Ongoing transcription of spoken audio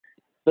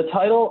The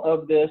title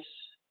of this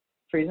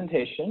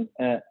presentation,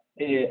 as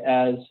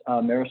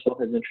Marisol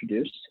has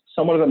introduced,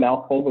 somewhat of a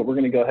mouthful, but we're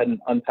going to go ahead and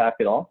unpack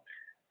it all.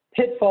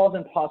 Pitfalls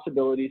and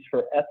Possibilities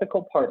for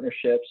Ethical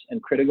Partnerships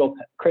and Critical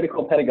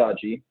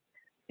Pedagogy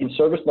in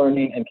Service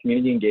Learning and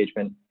Community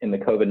Engagement in the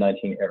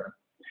COVID-19 Era.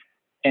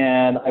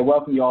 And I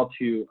welcome you all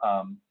to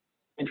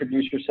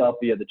introduce yourself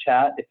via the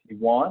chat if you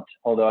want,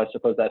 although I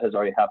suppose that has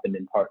already happened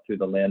in part through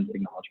the land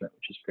acknowledgement,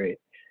 which is great.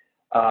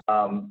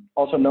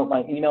 Also note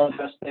my email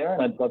address there,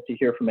 and I'd love to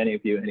hear from any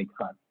of you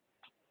anytime.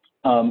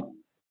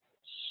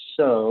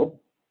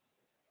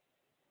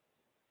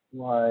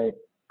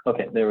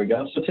 Okay, there we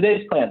go. So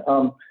today's plan,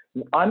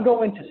 I'm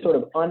going to sort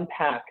of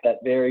unpack that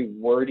very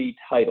wordy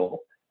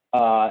title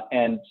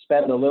and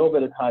spend a little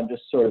bit of time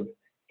just sort of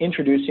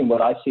introducing what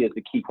I see as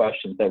the key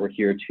questions that we're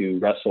here to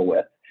wrestle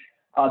with.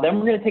 Then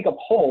we're going to take a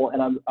poll,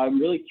 and I'm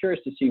really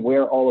curious to see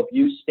where all of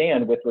you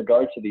stand with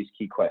regard to these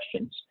key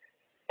questions.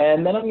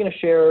 And then I'm going to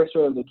share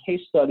sort of the case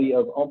study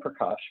of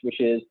Oppenheim, which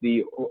is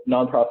the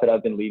nonprofit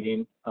I've been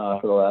leading for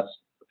the last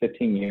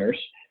 15 years,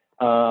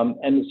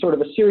 and sort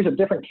of a series of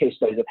different case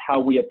studies of how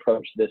we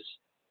approach this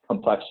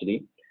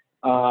complexity.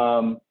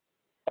 And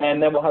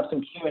then we'll have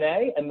some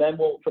Q&A, and then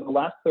for the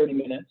last 30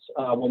 minutes,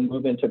 we'll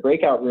move into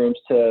breakout rooms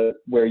to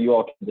where you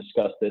all can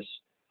discuss this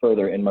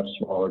further in much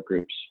smaller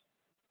groups.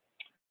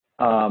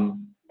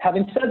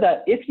 Having said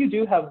that, if you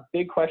do have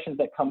big questions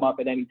that come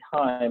up at any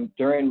time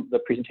during the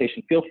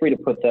presentation, feel free to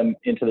put them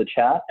into the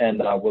chat,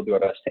 and we'll do our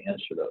best to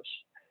answer those.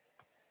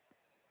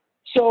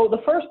 So the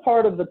first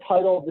part of the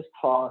title of this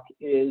talk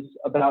is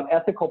about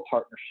ethical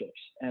partnerships.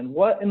 And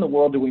what in the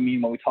world do we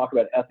mean when we talk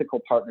about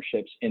ethical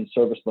partnerships in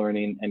service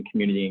learning and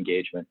community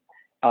engagement?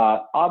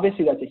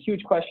 Obviously, that's a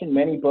huge question.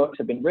 Many books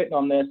have been written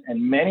on this,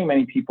 and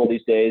many people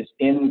these days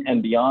in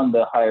and beyond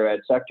the higher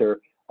ed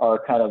sector are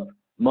kind of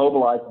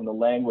mobilizing the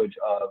language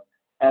of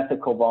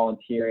ethical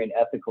volunteering,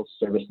 ethical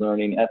service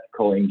learning,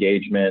 ethical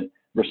engagement,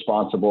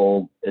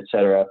 responsible, et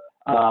cetera.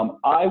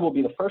 I will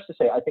be the first to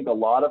say I think a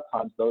lot of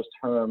times those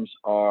terms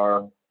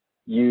are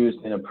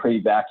used in a pretty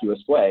vacuous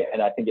way,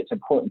 and I think it's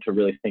important to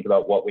really think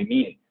about what we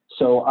mean.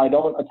 So I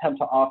don't attempt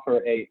to offer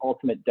an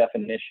ultimate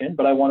definition,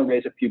 but I want to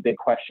raise a few big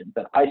questions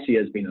that I see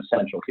as being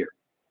essential here.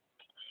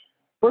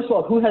 First of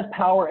all, who has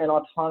power and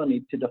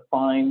autonomy to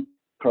define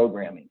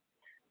programming?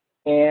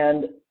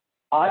 And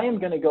I am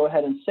going to go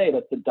ahead and say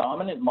that the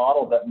dominant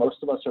model that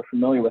most of us are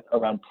familiar with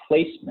around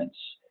placements,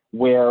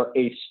 where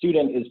a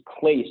student is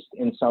placed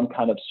in some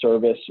kind of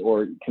service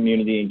or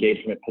community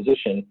engagement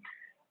position,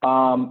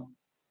 Om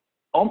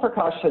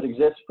Prakash has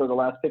existed for the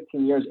last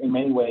 15 years in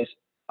many ways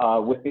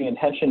with the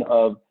intention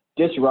of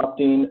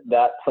disrupting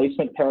that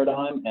placement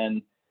paradigm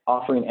and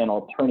offering an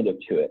alternative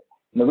to it.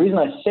 And the reason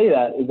I say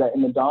that is that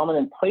in the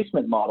dominant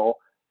placement model,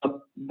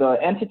 the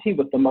entity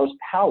with the most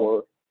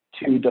power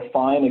to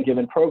define a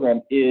given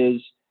program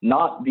is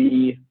not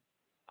the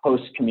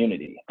host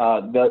community.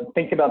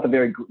 Think about the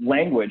very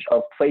language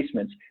of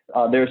placements.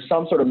 There's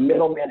some sort of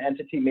middleman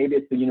entity, maybe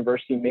it's the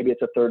university, maybe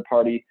it's a third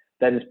party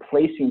that is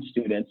placing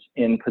students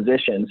in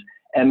positions,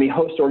 and the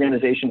host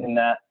organization in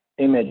that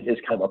image is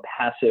kind of a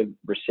passive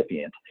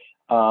recipient.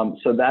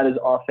 So that is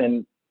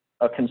often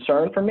a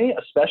concern for me,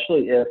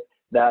 especially if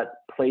that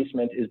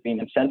placement is being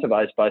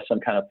incentivized by some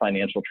kind of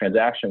financial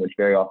transaction, which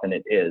very often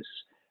it is.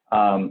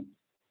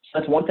 So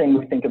that's one thing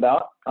we think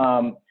about.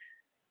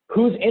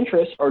 Whose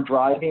interests are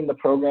driving the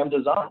program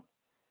design?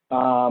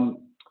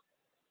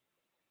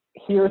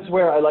 Here's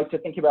where I like to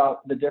think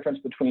about the difference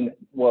between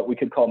what we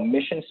could call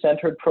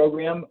mission-centered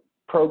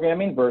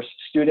programming versus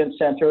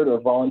student-centered or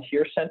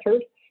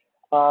volunteer-centered.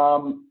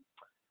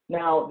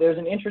 Now, there's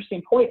an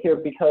interesting point here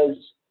because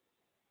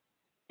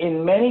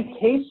in many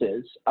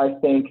cases, I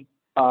think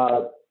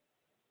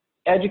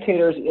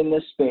educators in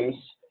this space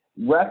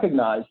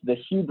recognize the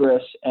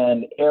hubris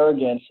and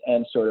arrogance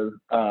and sort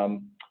of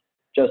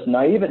just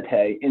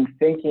naivete in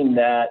thinking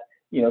that,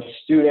 you know,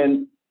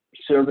 student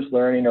service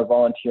learning or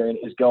volunteering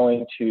is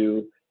going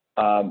to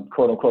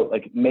quote unquote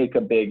like make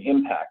a big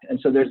impact. And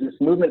so there's this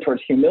movement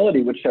towards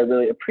humility, which I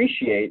really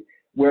appreciate,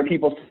 where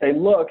people say,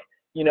 look,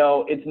 you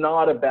know, it's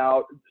not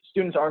about,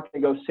 students aren't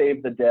going to go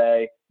save the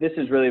day. This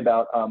is really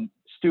about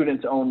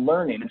students' own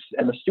learning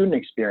and the student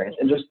experience.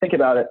 And just think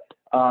about it,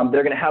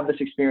 they're going to have this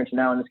experience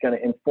now and it's going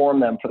to inform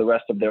them for the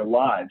rest of their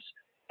lives.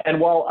 And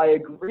while I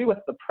agree with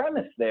the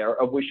premise there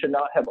of we should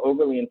not have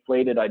overly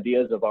inflated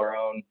ideas of our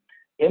own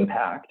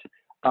impact,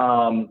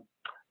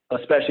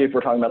 especially if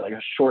we're talking about like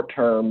a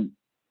short-term,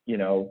 you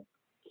know,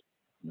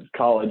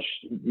 college,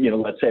 you know,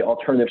 let's say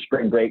alternative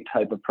spring break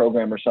type of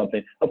program or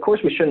something, of course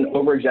we shouldn't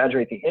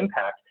over-exaggerate the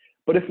impact.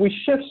 But if we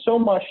shift so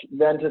much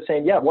then to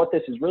saying, yeah, what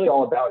this is really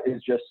all about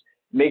is just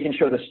making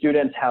sure the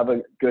students have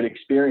a good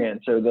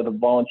experience or that the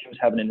volunteers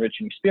have an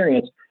enriching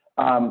experience,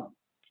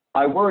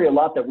 I worry a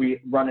lot that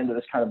we run into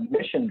this kind of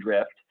mission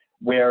drift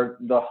where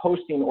the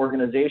hosting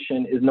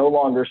organization is no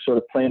longer sort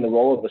of playing the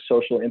role of a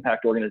social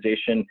impact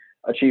organization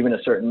achieving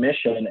a certain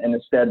mission, and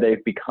instead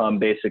they've become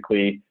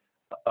basically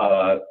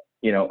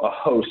a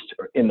host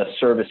in the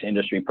service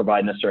industry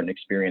providing a certain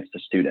experience to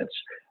students.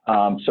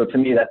 So to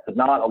me, that does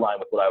not align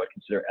with what I would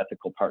consider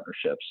ethical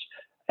partnerships.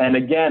 And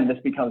again, this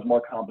becomes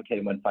more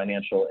complicated when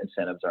financial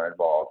incentives are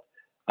involved.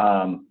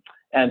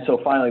 And so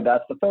finally,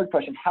 that's the third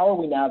question. How are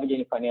we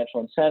navigating financial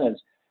incentives?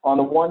 On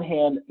the one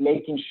hand,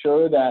 making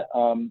sure that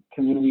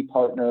community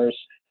partners,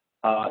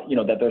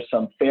 that there's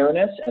some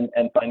fairness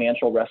and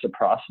financial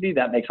reciprocity.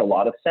 That makes a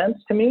lot of sense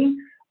to me.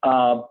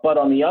 But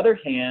on the other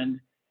hand,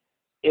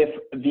 if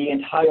the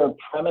entire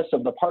premise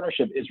of the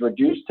partnership is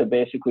reduced to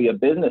basically a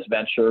business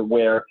venture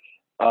where,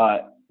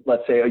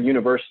 let's say, a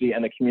university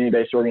and a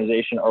community-based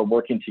organization are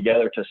working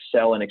together to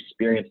sell an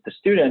experience to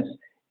students,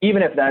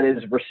 even if that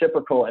is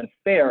reciprocal and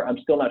fair, I'm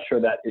still not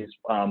sure that is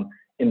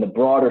in the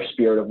broader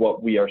spirit of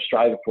what we are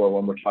striving for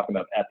when we're talking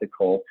about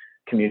ethical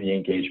community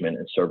engagement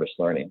and service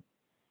learning.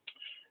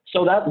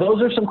 So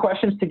those are some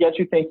questions to get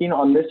you thinking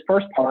on this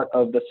first part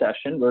of the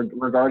session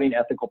regarding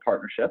ethical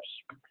partnerships.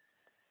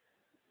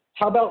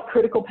 How about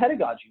critical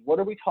pedagogy? What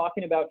are we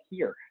talking about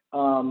here?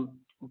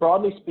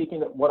 Broadly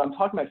speaking, what I'm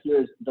talking about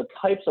here is the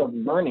types of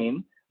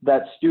learning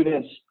that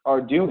students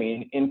are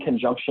doing in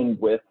conjunction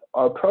with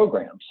our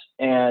programs.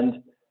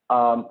 And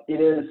it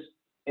is,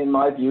 in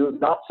my view,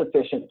 not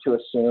sufficient to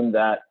assume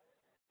that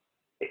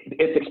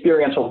it's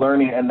experiential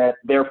learning and that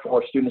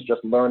therefore students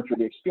just learn through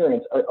the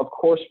experience. Of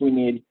course, we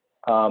need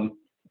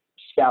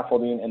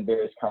scaffolding and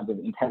various kinds of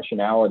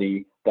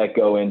intentionality that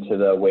go into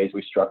the ways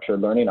we structure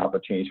learning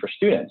opportunities for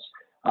students.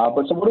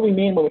 But so what do we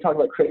mean when we talk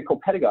about critical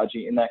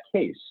pedagogy in that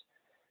case?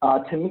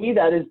 To me,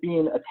 that is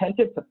being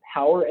attentive to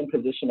power and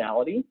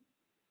positionality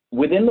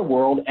within the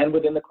world and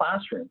within the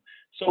classroom.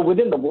 So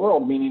within the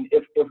world, meaning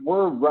if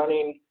we're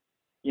running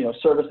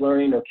service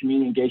learning or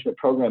community engagement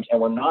programs and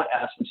we're not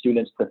asking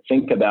students to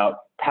think about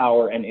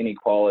power and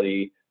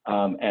inequality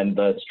and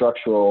the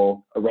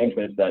structural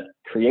arrangements that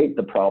create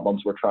the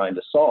problems we're trying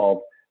to solve,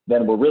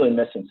 then we're really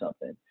missing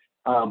something.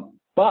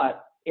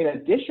 But in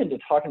addition to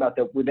talking about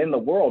that within the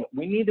world,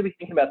 we need to be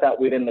thinking about that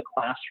within the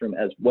classroom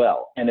as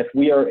well. And if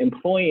we are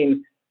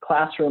employing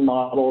classroom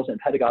models and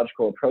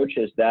pedagogical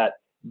approaches that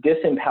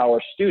disempower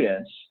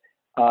students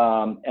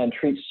and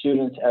treat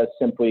students as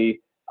simply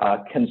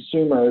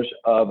consumers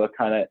of a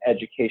kind of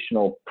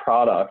educational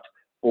product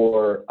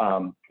or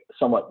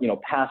somewhat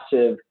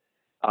passive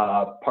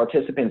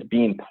participants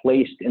being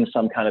placed in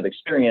some kind of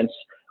experience,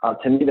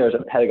 to me there's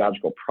a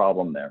pedagogical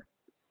problem there.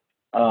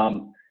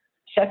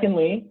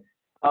 Secondly,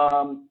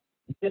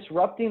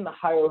 disrupting the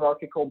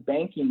hierarchical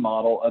banking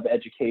model of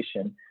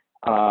education.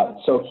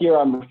 So here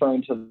I'm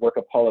referring to the work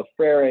of Paulo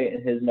Freire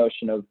and his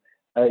notion of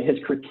his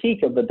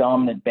critique of the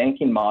dominant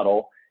banking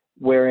model,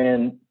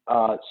 wherein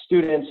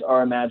students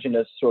are imagined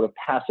as sort of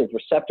passive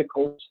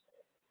receptacles.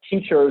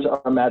 Teachers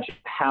are imagined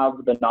to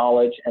have the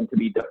knowledge and to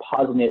be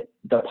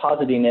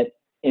depositing it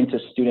into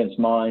students'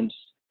 minds.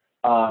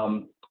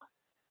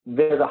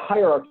 There's a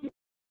hierarchy,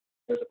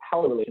 there's a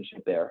power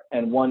relationship there,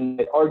 and one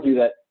would argue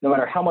that no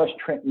matter how much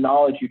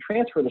knowledge you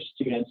transfer to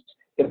students,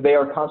 if they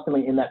are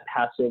constantly in that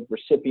passive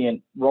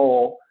recipient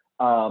role,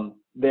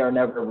 they are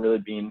never really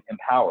being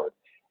empowered.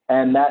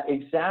 And that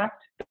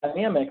exact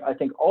dynamic, I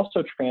think,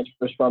 also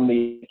transfers from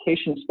the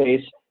education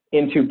space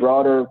into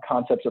broader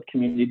concepts of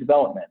community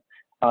development.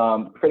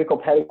 Critical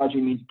pedagogy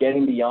means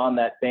getting beyond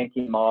that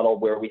banking model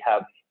where we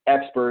have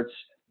experts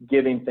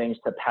giving things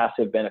to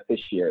passive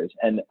beneficiaries.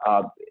 And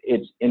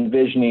it's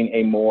envisioning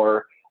a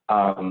more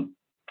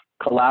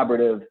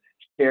collaborative,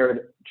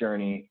 shared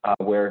journey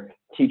where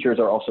teachers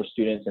are also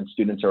students and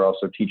students are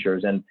also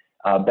teachers and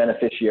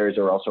beneficiaries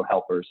are also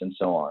helpers and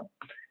so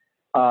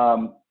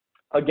on.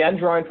 Again,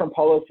 drawing from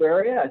Paulo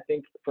Freire, I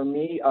think for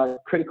me,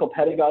 critical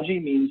pedagogy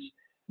means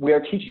we are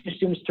teaching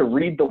students to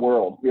read the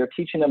world. We are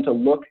teaching them to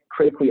look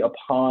critically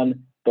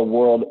upon the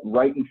world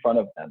right in front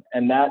of them.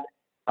 And that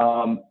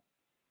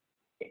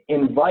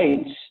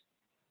invites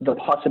the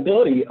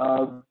possibility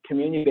of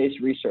community-based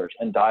research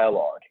and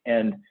dialogue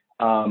and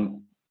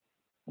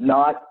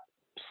not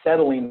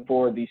settling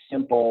for the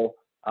simple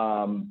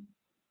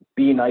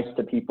be nice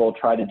to people,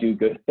 try to do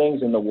good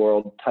things in the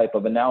world type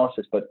of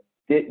analysis, but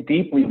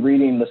deeply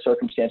reading the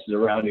circumstances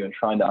around you and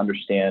trying to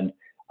understand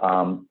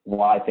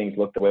why things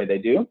look the way they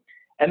do.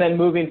 And then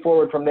moving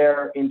forward from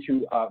there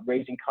into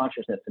raising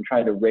consciousness and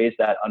trying to raise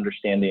that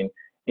understanding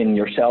in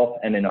yourself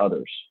and in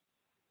others.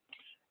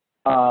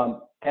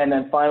 And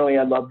then finally,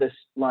 I love this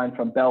line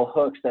from Bell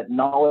Hooks that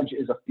knowledge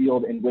is a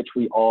field in which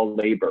we all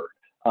labor.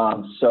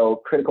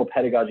 So critical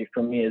pedagogy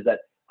for me is that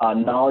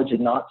knowledge is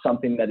not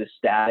something that is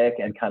static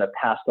and kind of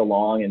passed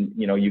along and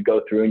you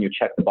go through and you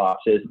check the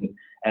boxes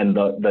and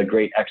the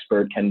great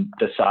expert can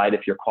decide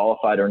if you're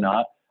qualified or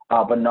not.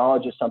 But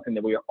knowledge is something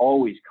that we are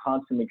always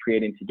constantly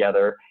creating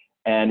together,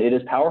 and it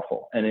is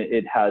powerful and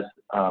it has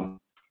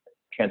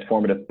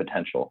transformative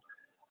potential.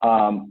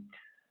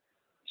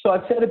 So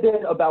I've said a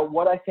bit about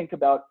what I think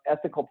about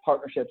ethical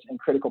partnerships and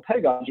critical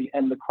pedagogy,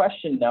 and the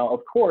question now, of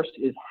course,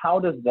 is how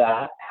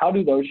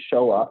do those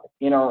show up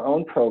in our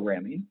own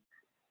programming,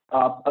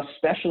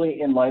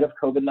 especially in light of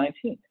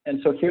COVID-19?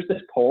 And so here's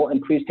this poll,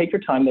 and please take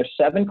your time. There's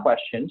 7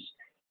 questions.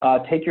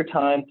 take your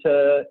time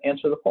to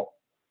answer the poll.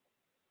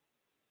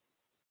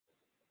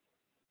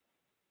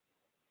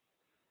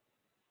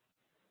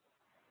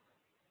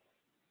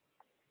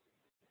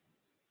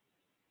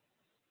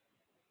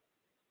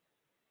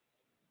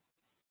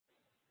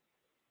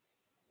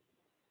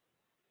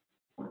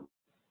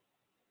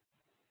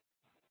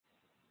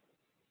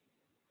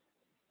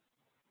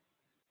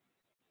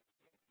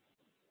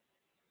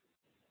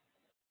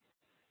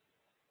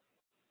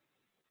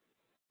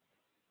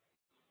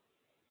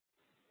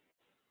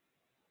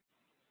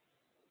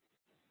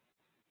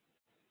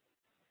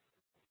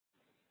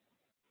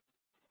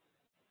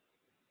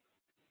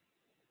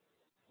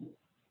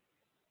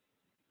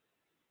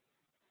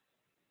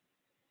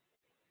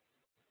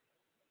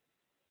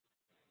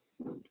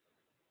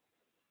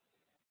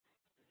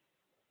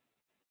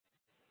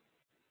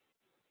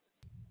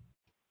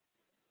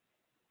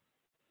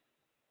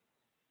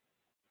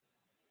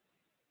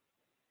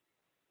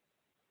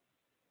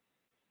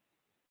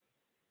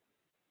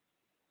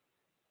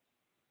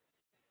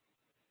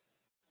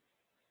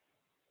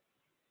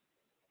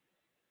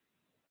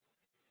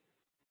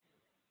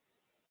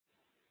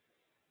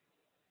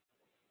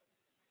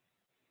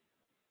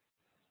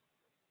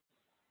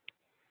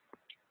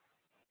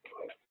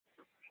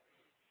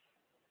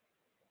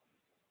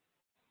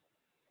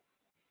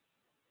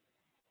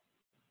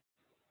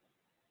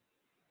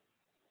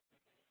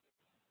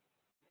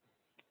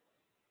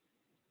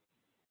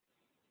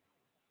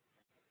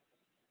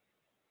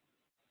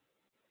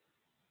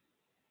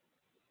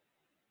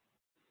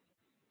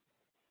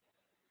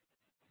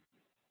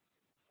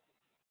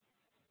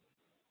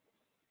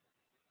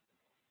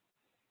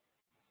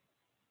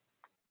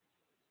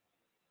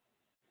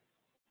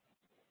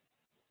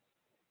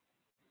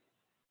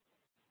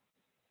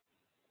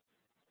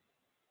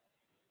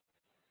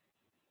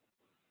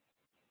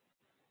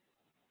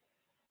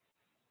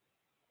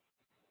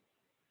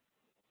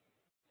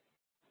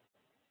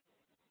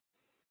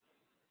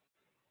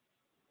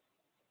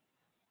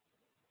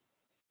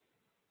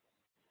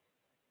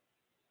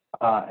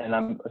 And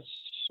I'm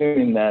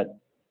assuming that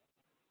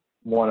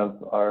one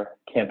of our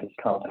campus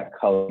contact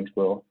colleagues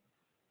will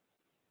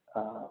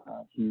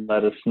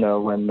let us know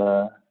when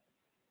the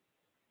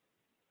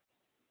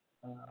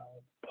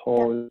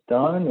poll is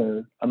done,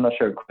 or I'm not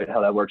sure quite how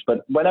that works,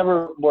 but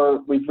whenever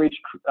we've reached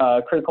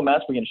critical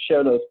mass, we can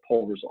show those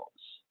poll results.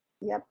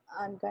 Yep,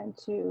 I'm going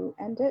to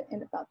end it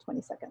in about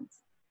 20 seconds.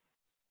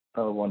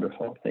 Oh,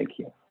 wonderful, thank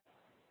you.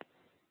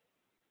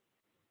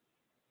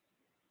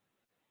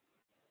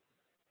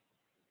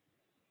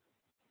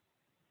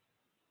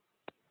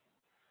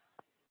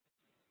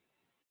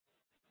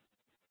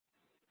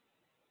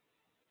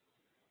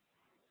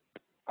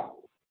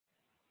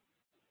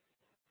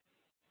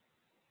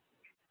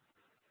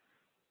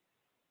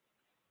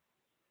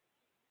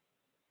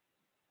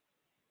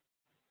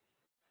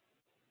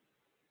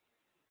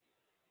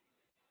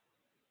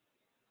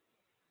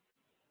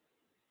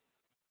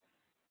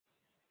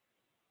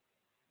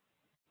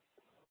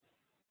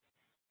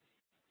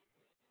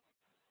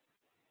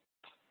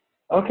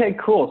 Okay,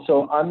 cool.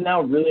 So I'm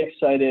now really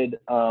excited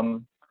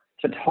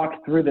to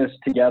talk through this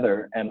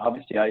together. And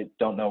obviously I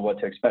don't know what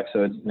to expect,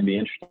 so it's gonna be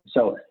interesting.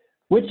 So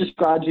which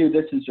describes you,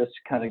 this is just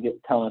kind of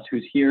telling us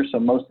who's here. So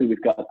mostly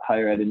we've got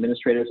higher ed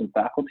administrators and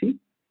faculty.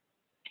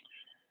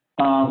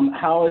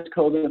 How has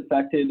COVID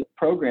affected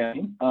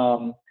programming?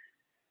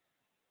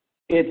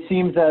 It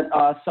seems that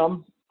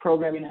some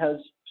programming has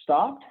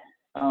stopped.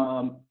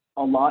 A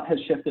lot has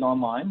shifted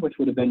online, which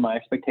would have been my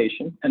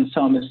expectation, and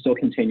some is still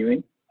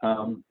continuing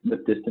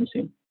with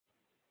distancing.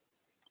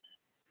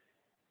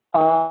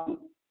 So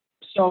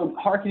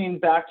harkening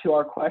back to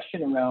our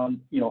question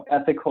around,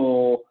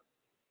 ethical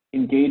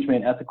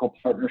engagement, ethical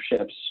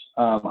partnerships,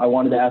 I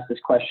wanted to ask this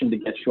question to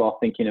get you all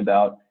thinking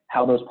about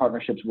how those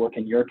partnerships work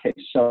in your case.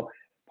 So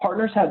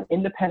partners have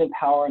independent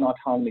power and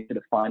autonomy to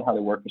define how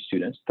they work with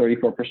students,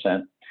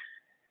 34%.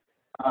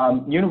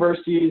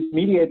 Universities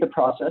mediate the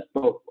process,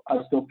 but I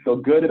still feel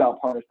good about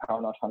partners' power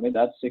and autonomy.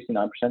 That's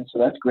 69%, so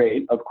that's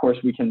great. Of course,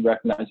 we can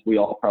recognize we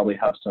all probably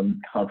have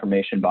some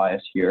confirmation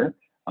bias here,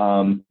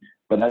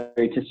 but that's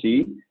great to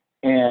see.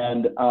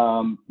 And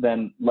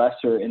then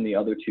lesser in the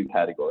other two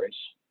categories.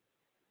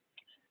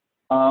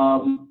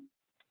 How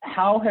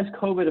has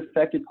COVID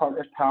affected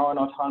partners' power and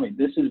autonomy?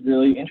 This is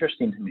really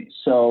interesting to me.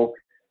 So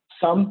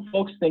some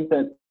folks think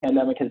that the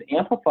pandemic has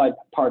amplified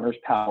partners'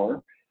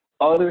 power.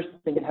 Others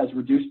think it has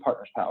reduced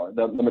partners' power,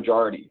 the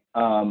majority.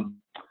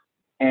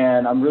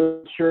 And I'm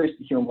really curious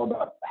to hear more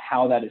about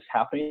how that is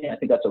happening. I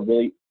think that's a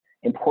really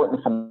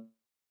important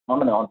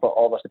phenomenon for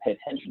all of us to pay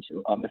attention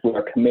to. If we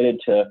are committed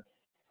to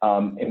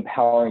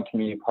empowering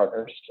community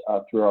partners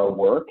through our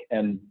work,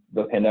 and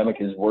the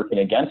pandemic is working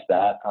against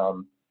that,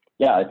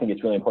 yeah, I think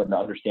it's really important to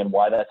understand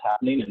why that's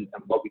happening and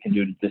what we can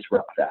do to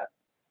disrupt that.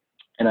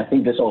 And I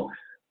think this will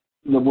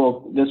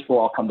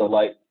all come to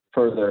light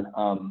further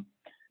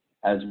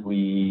as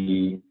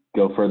we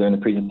go further in the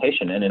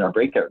presentation and in our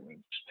breakout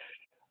rooms.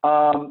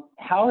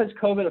 How has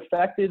COVID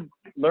affected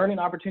learning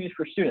opportunities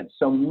for students?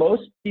 So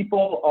most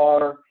people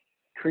are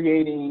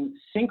creating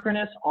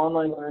synchronous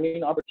online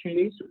learning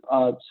opportunities,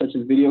 such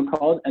as video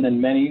calls, and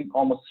then many,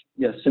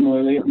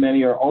 similarly,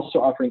 many are also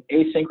offering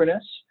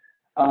asynchronous,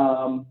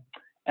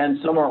 and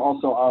some are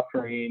also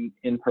offering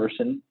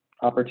in-person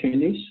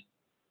opportunities.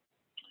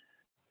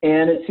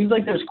 And it seems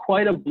like there's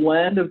quite a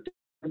blend of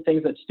different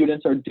things that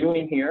students are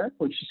doing here,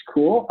 which is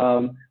cool.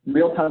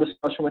 Real-time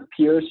discussion with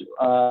peers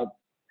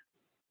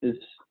is,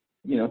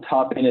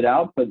 topping it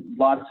out, but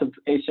lots of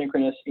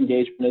asynchronous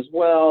engagement as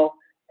well,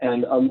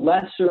 and a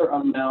lesser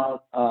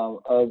amount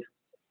of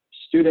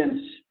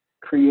students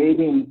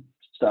creating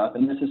stuff.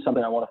 And this is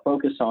something I want to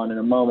focus on in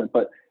a moment,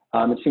 but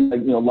it seems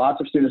like,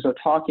 lots of students are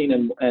talking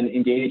and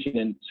engaging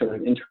in sort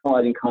of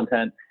internalizing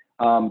content.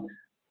 A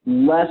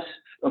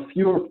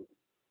fewer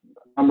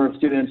number of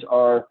students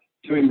are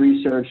doing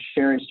research,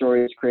 sharing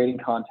stories, creating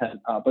content,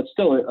 but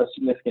still a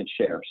significant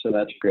share, so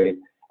that's great.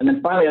 And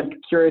then finally, I'm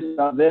curious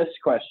about this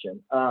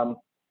question.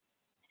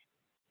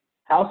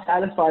 How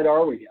satisfied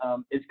are we?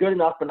 It's good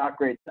enough, but not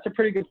great. That's a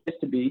pretty good place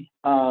to be.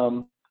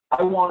 I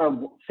want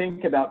to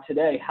think about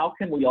today, how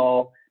can we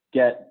all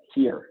get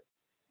here?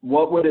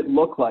 What would it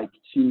look like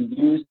to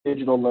use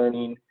digital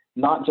learning,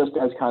 not just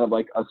as kind of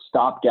like a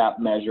stopgap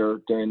measure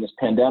during this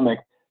pandemic,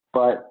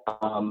 but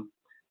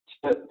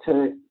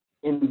to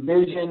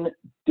envision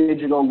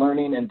digital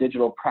learning and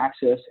digital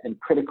praxis and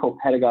critical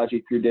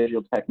pedagogy through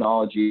digital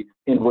technology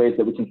in ways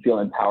that we can feel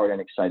empowered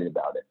and excited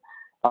about it.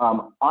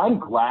 I'm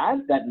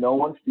glad that no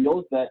one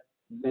feels that,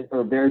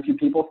 or very few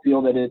people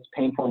feel that it's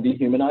painful and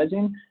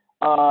dehumanizing.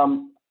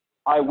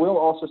 I will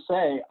also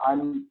say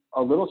I'm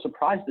a little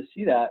surprised to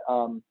see that.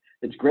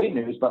 It's great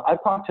news, but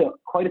I've talked to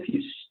quite a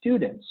few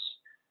students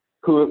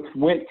who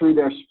went through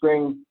their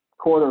spring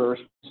quarter or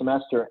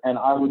semester, and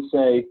I would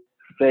say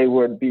they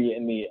would be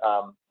in the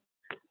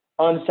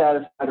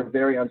unsatisfied or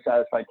very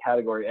unsatisfied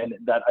category. And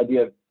that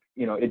idea of,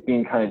 it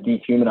being kind of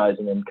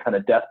dehumanizing and kind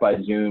of death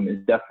by Zoom is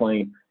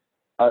definitely,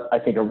 I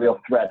think, a real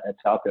threat that's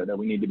out there that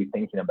we need to be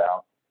thinking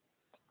about.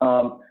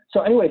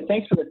 So anyway,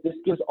 thanks for this. This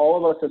gives all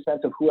of us a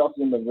sense of who else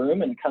is in the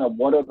room and kind of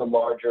what are the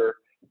larger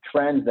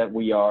trends that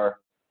we are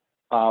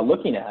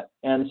looking at.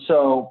 And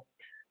so,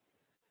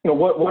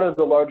 what are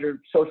the larger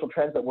social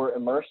trends that we're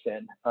immersed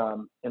in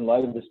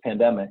light of this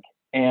pandemic?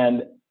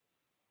 And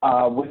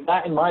with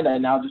that in mind, I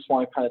now just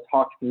want to kind of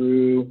talk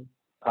through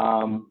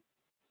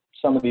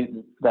some of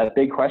that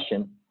big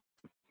question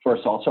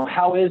first of all. So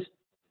how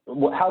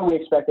do we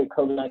expect that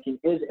COVID-19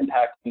 is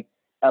impacting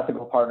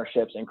ethical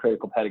partnerships and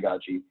critical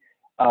pedagogy?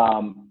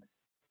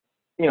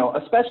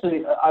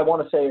 Especially, I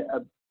want to say,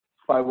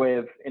 by way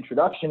of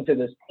introduction to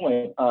this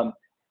point,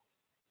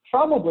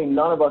 probably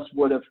none of us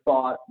would have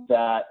thought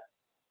that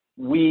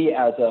we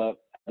as a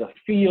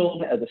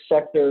field, as a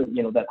sector,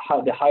 that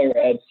the higher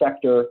ed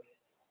sector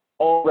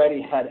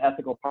already had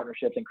ethical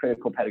partnerships and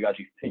critical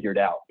pedagogy figured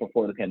out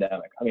before the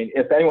pandemic. I mean,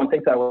 if anyone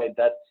thinks that way,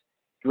 that's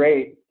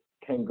great.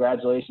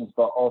 Congratulations,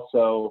 but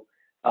also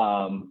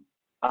I'm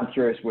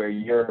curious where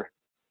you're,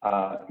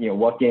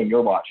 what game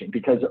you're watching,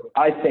 because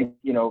I think,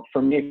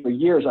 for me, for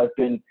years, I've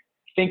been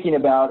thinking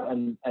about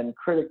and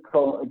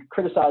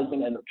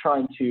criticizing and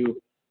trying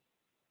to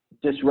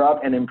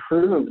disrupt and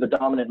improve the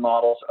dominant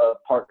models of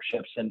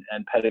partnerships and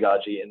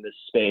pedagogy in this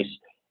space.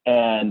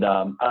 And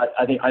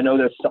I know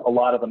there's a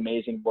lot of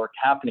amazing work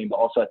happening, but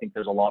also I think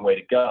there's a long way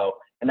to go.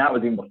 And that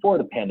was even before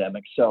the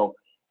pandemic. So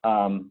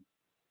I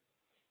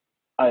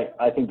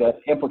think the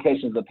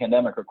implications of the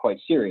pandemic are quite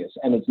serious.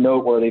 And it's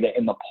noteworthy that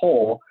in the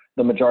poll,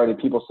 the majority of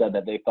people said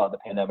that they thought the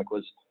pandemic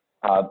was,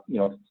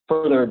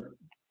 further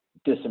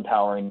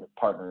disempowering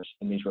partners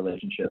in these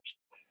relationships.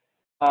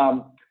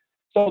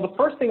 So the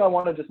first thing I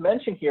want to just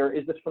mention here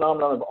is this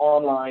phenomenon of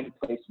online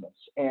placements.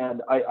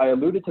 And I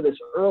alluded to this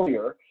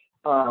earlier,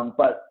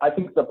 but I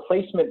think the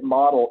placement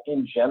model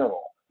in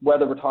general,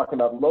 whether we're talking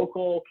about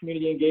local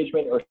community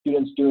engagement or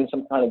students doing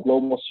some kind of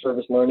global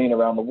service learning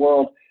around the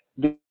world,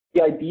 the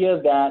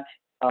idea that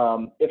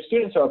if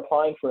students are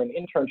applying for an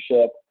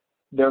internship,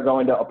 they're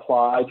going to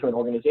apply to an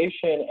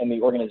organization, and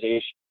the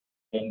organization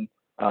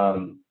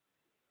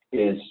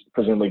is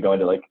presumably going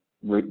to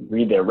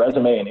read their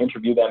resume and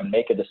interview them and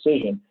make a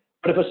decision.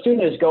 But if a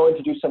student is going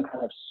to do some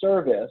kind of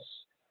service,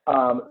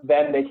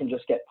 then they can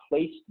just get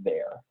placed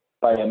there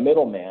by a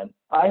middleman.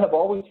 I have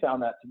always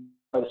found that to be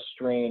quite a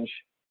strange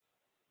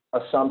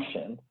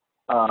assumption,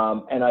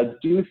 and I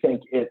do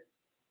think it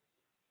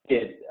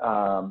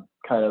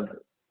kind of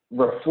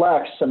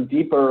reflects some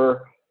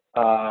deeper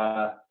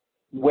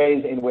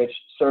ways in which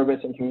service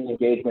and community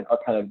engagement are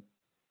kind of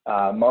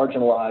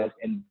marginalized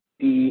and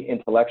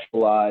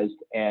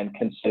de-intellectualized and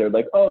considered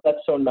like, oh,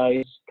 that's so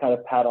nice, kind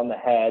of pat on the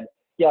head.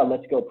 Yeah,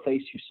 let's go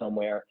place you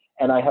somewhere.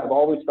 And I have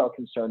always felt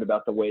concerned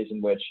about the ways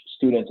in which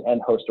students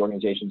and host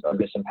organizations are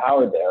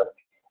disempowered there.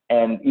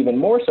 And even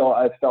more so,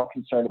 I've felt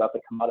concerned about the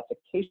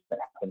commodification that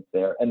happens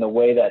there and the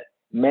way that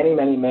many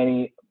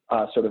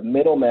sort of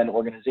middlemen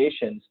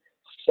organizations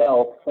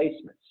sell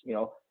placements.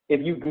 If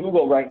you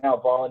Google right now,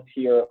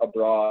 volunteer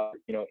abroad,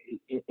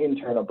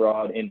 intern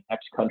abroad in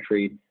X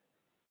country,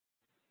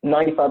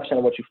 95%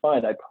 of what you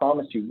find, I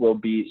promise you, will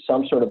be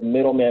some sort of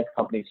middleman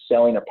company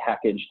selling a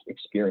packaged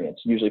experience,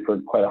 usually for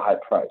quite a high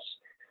price.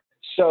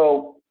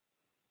 So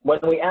when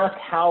we ask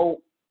how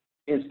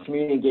is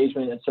community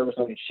engagement and service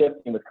learning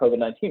shifting with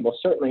COVID-19, well,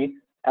 certainly,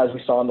 as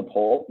we saw in the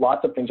poll,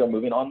 lots of things are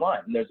moving online.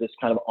 And there's this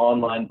kind of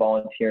online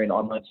volunteering,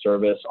 online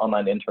service,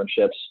 online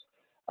internships.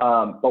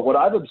 But what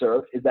I've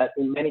observed is that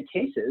in many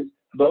cases,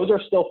 those are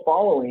still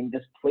following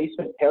this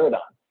placement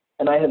paradigm.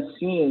 And I have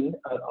seen,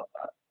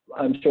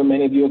 I'm sure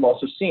many of you have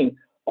also seen,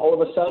 all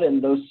of a sudden,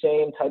 those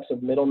same types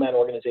of middleman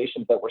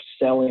organizations that were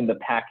selling the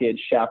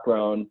package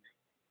chaperone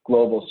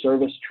global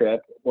service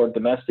trip or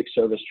domestic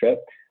service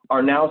trip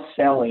are now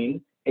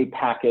selling a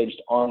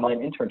packaged online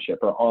internship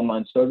or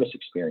online service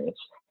experience.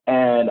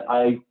 And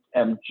I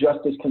am just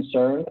as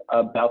concerned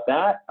about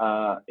that.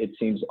 It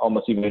seems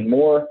almost even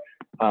more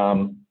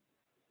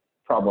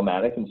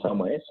problematic in some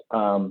ways.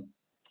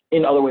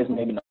 In other ways,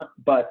 maybe not.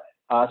 But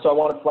so I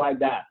want to flag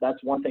that.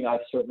 That's one thing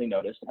I've certainly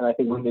noticed. And I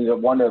think we need to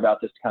wonder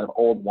about this kind of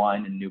old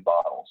wine in new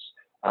bottles,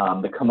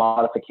 the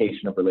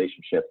commodification of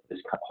relationships, this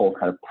whole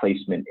kind of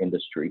placement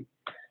industry.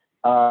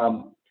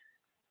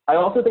 I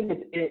also think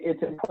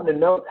it's important to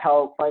note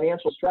how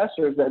financial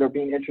stressors that are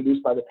being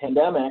introduced by the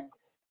pandemic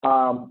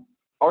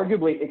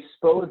arguably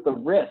expose the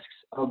risks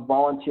of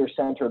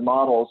volunteer-centered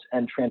models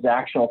and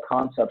transactional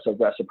concepts of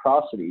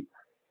reciprocity.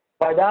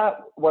 By that,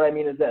 what I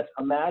mean is this.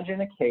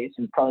 Imagine a case,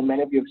 and probably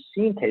many of you have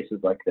seen cases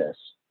like this,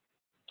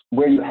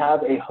 where you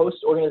have a host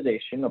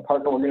organization, a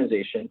partner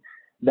organization,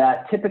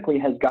 that typically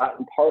has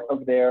gotten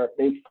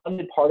they've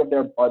funded part of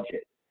their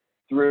budget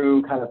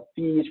through kind of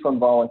fees from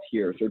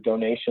volunteers or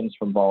donations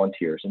from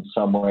volunteers in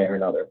some way or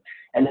another.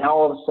 And now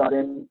all of a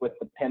sudden, with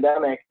the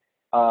pandemic,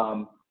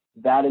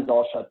 that is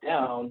all shut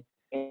down,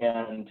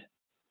 and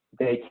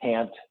they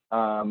can't,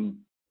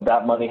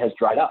 that money has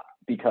dried up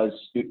because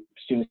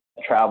students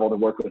travel to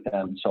work with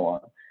them and so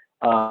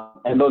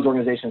on. And those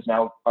organizations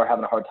now are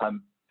having a hard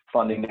time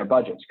funding their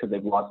budgets because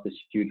they've lost this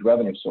huge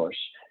revenue source.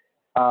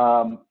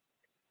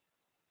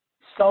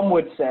 Some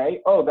would say,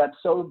 oh, that's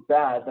so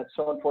bad, that's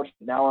so unfortunate,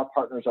 now our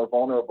partners are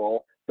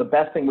vulnerable. The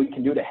best thing we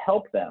can do to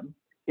help them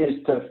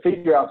is to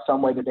figure out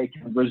some way that they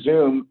can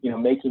resume,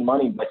 making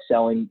money by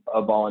selling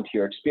a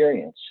volunteer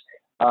experience.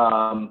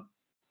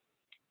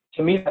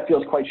 To me, that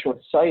feels quite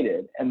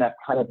short-sighted, and that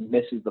kind of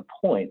misses the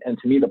point. And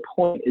to me, the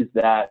point is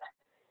that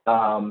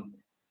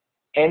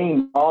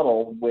any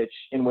model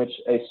in which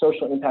a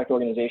social impact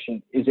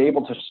organization is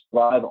able to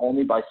survive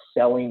only by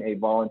selling a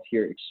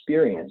volunteer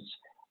experience,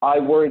 I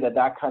worry that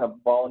that kind of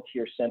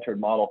volunteer-centered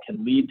model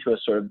can lead to a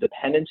sort of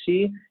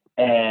dependency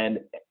and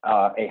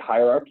a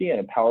hierarchy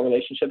and power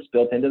relationships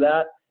built into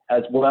that,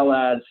 as well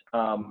as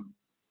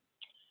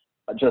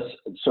just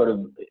sort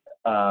of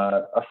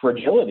a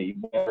fragility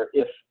where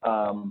if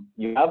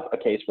you have a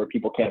case where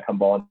people can't come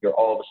volunteer,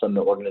 all of a sudden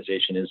the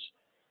organization is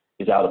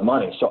out of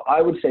money. So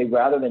I would say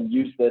rather than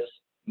use this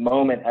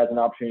moment as an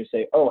opportunity to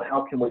say, oh,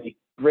 how can we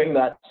bring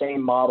that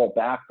same model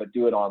back but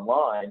do it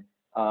online?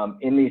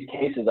 In these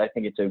cases, I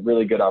think it's a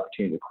really good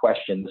opportunity to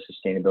question the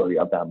sustainability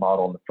of that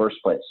model in the first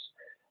place.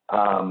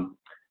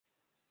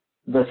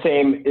 The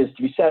same is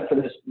to be said for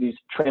these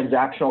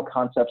transactional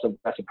concepts of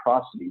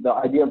reciprocity. The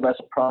idea of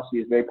reciprocity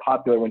is very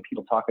popular when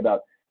people talk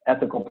about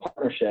ethical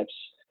partnerships.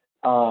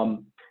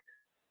 And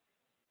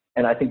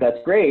I think that's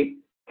great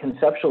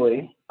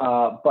conceptually.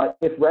 But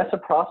if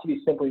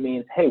reciprocity simply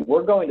means, hey,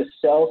 we're going to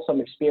sell some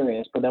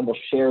experience, but then we'll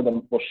share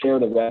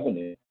the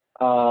revenue.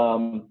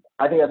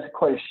 I think that's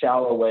quite a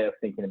shallow way of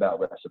thinking about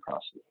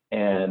reciprocity.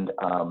 And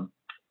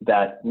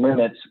that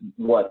limits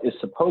what is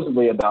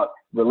supposedly about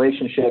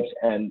relationships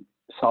and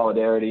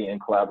solidarity and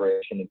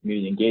collaboration and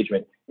community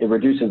engagement. It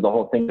reduces the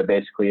whole thing to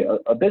basically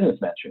a business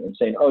metric and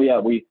saying, oh yeah,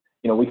 we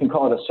can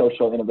call it a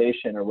social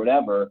innovation or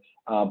whatever,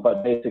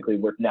 but basically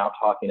we're now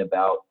talking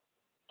about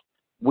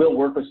we'll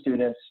work with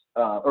students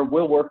or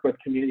we'll work with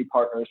community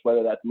partners,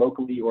 whether that's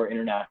locally or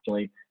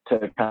internationally,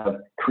 to kind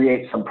of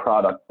create some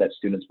product that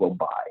students will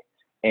buy.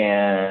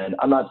 And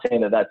I'm not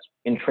saying that that's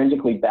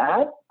intrinsically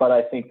bad, but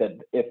I think that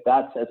if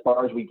that's as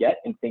far as we get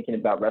in thinking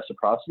about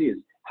reciprocity is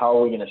how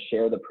are we going to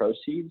share the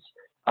proceeds,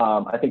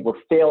 I think we're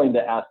failing to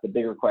ask the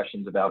bigger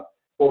questions about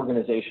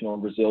organizational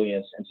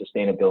resilience and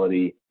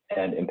sustainability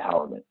and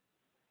empowerment.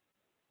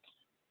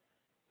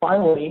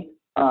 Finally,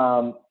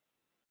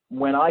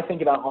 when I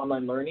think about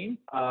online learning,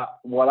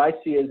 what I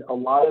see is a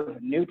lot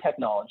of new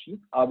technology.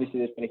 Obviously,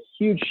 there's been a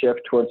huge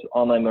shift towards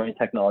online learning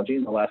technology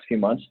in the last few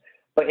months,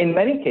 but in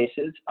many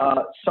cases,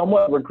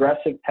 somewhat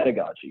regressive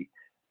pedagogy.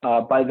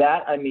 By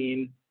that, I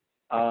mean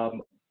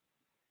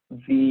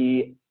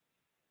the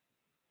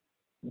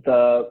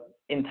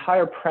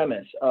entire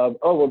premise of,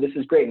 oh, well, this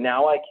is great.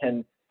 Now I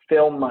can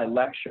film my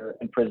lecture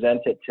and present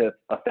it to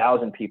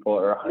 1,000 people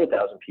or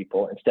 100,000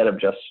 people instead of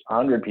just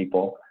 100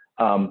 people.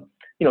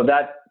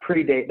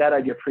 That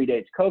idea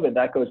predates COVID.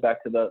 That goes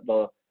back to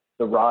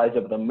the rise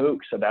of the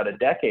MOOCs about a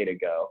decade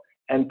ago.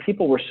 And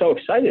people were so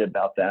excited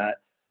about that.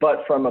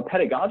 But from a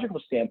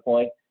pedagogical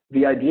standpoint,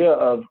 the idea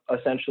of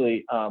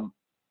essentially,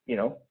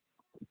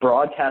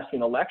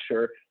 broadcasting a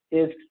lecture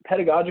is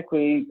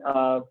pedagogically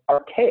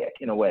archaic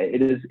in a way.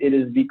 It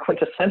is the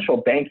quintessential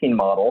banking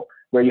model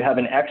where you have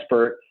an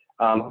expert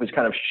who's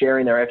kind of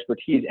sharing their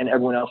expertise, and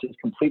everyone else is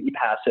completely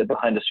passive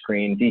behind a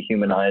screen,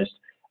 dehumanized,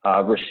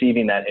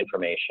 receiving that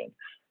information.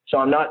 So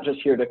I'm not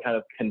just here to kind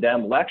of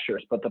condemn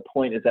lectures, but the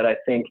point is that I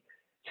think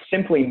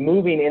simply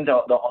moving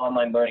into the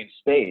online learning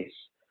space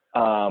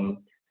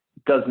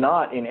does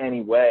not in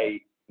any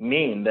way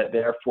mean that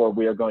therefore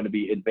we are going to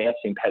be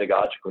advancing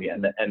pedagogically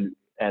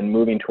and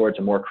moving towards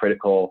a more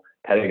critical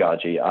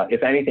pedagogy.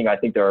 If anything, I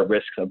think there are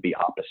risks of the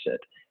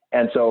opposite.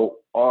 And so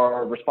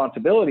our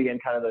responsibility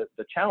and kind of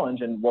the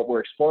challenge and what we're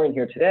exploring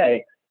here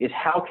today is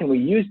how can we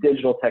use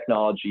digital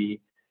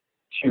technology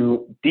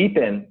to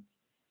deepen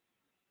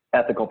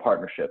ethical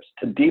partnerships,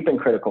 to deepen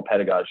critical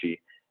pedagogy?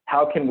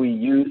 How can we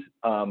use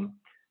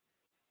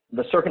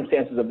the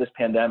circumstances of this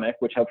pandemic,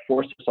 which have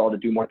forced us all to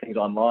do more things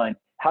online,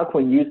 how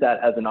can we use that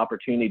as an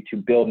opportunity to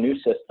build new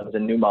systems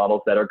and new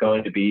models that are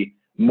going to be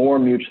more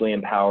mutually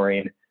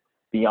empowering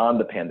beyond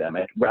the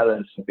pandemic, rather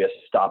than simply a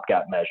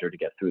stopgap measure to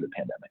get through the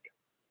pandemic?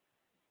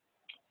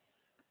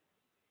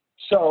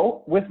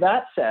 So with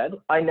that said,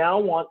 I now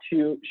want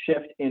to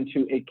shift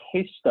into a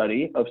case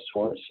study of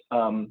sorts.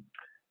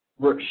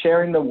 We're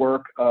sharing the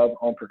work of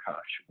Om Prakash,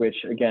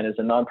 which again is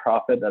a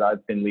nonprofit that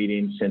I've been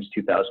leading since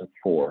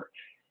 2004.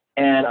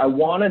 And I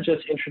want to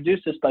just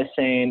introduce this by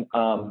saying,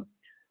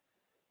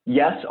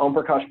 yes, Om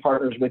Prakash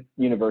partners with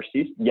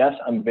universities. Yes,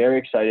 I'm very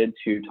excited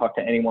to talk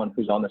to anyone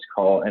who's on this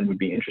call and would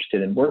be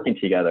interested in working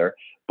together.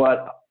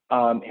 But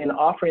in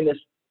offering this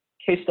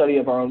case study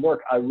of our own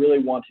work, I really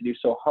want to do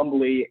so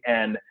humbly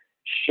and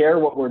share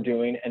what we're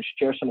doing and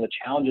share some of the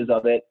challenges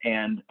of it,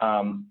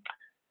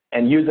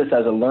 and use this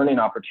as a learning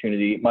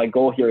opportunity. My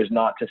goal here is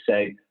not to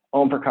say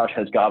Om Prakash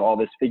has got all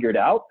this figured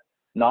out,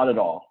 not at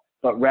all.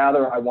 But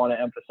rather, I want to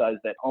emphasize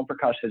that Om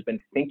Prakash has been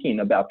thinking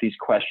about these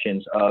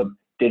questions of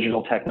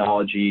digital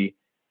technology,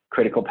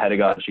 critical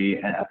pedagogy,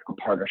 and ethical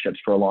partnerships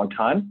for a long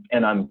time.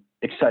 And I'm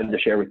excited to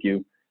share with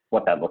you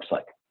what that looks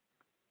like.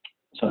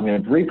 So I'm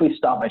going to briefly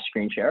stop my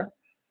screen share,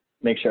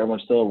 make sure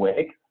everyone's still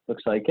awake.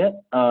 Looks like it.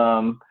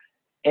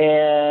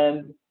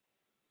 And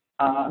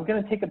I'm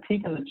going to take a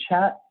peek in the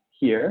chat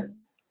here,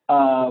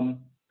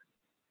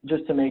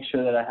 just to make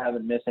sure that I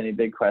haven't missed any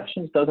big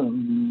questions.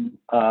 Some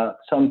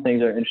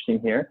things are interesting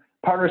here.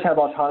 Partners have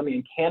autonomy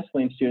in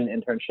canceling student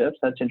internships.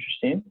 That's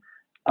interesting.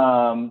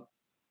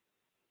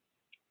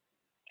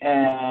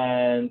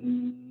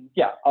 And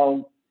yeah,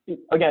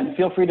 again,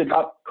 feel free to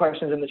drop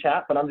questions in the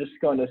chat, but I'm just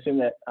going to assume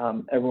that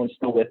everyone's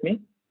still with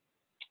me.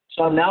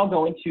 So I'm now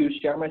going to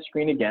share my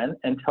screen again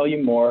and tell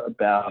you more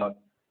about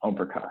Om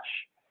Prakash.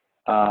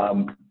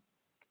 Om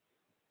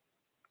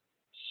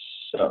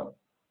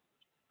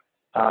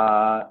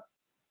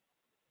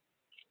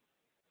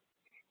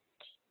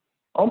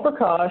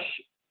Prakash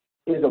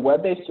is a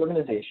web-based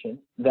organization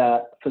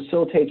that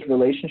facilitates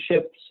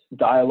relationships,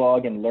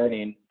 dialogue, and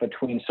learning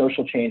between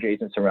social change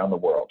agents around the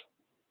world.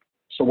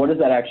 So what does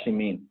that actually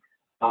mean?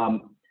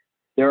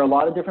 There are a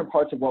lot of different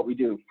parts of what we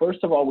do. First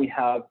of all, we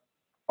have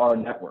our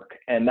network,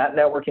 and that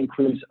network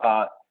includes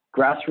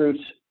grassroots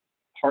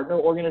partner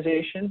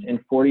organizations in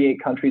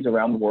 48 countries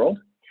around the world.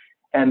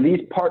 And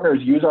these partners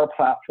use our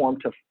platform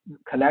to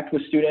connect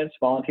with students,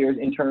 volunteers,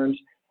 interns,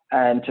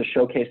 and to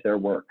showcase their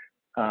work.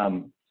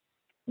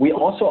 We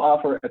also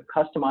offer a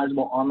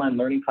customizable online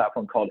learning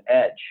platform called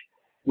Edge,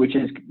 which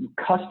is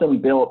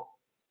custom built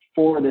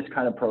for this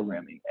kind of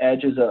programming.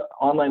 Edge is an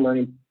online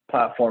learning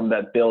platform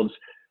that builds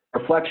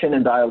reflection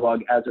and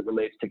dialogue as it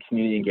relates to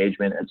community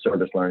engagement and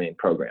service learning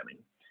programming.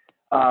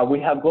 We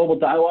have Global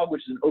Dialogue,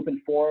 which is an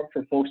open forum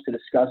for folks to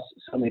discuss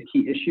some of the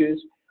key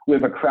issues. We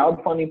have a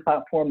crowdfunding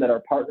platform that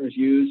our partners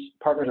use.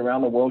 Partners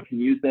around the world can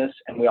use this,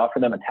 and we offer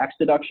them a tax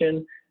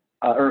deduction,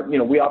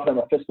 we offer them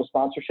a fiscal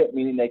sponsorship,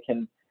 meaning they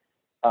can,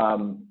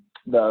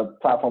 the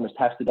platform is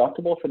tax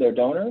deductible for their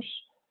donors.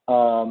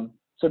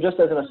 So just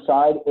as an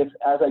aside,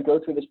 as I go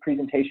through this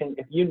presentation,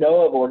 if you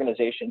know of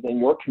organizations in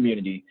your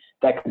community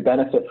that could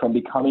benefit from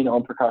becoming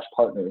Om Prakash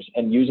partners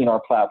and using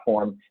our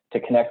platform to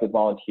connect with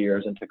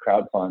volunteers and to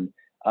crowdfund,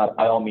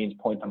 by all means,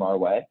 point them our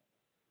way.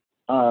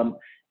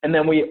 And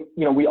then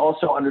we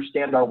also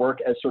understand our work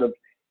as sort of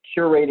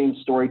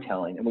curating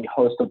storytelling, and we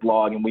host a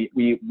blog, and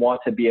we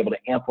want to be able to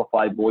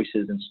amplify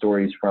voices and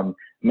stories from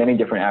many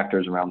different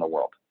actors around the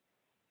world.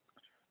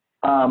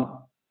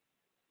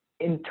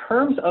 In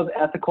terms of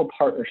ethical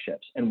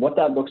partnerships and what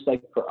that looks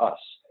like for us,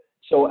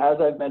 so as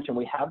I've mentioned,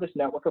 we have this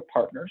network of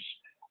partners.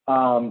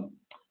 Any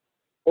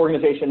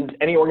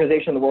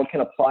organization in the world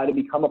can apply to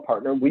become a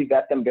partner. We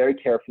vet them very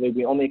carefully.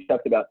 We only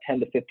accept about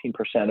 10 to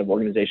 15% of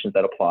organizations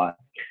that apply.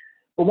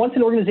 But once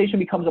an organization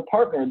becomes a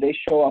partner, they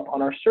show up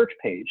on our search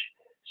page.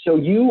 So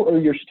you or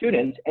your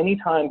students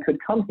anytime could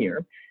come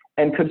here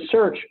and could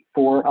search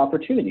for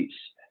opportunities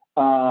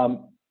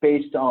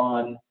based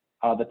on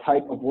the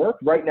type of work.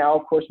 Right now,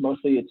 of course,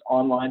 mostly it's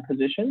online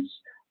positions,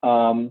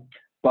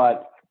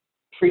 but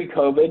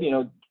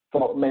pre-COVID,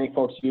 many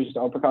folks used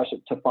Om Prakash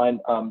to find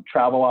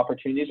travel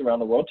opportunities around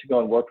the world to go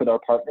and work with our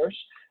partners.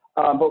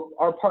 but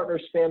our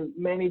partners span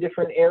many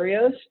different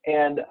areas,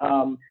 and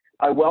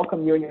I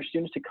welcome you and your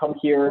students to come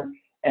here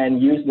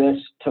and use this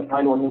to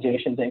find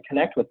organizations and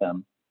connect with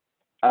them.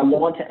 I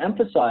want to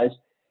emphasize,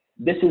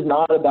 this is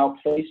not about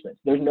placements.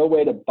 There's no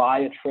way to buy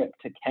a trip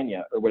to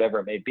Kenya or whatever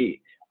it may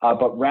be,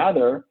 but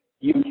rather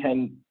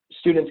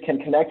students can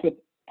connect with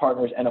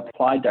partners and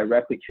apply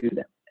directly to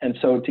them. And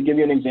so to give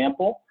you an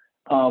example,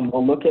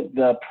 we'll look at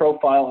the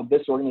profile of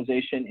this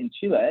organization in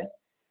Chile,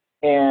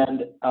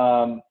 and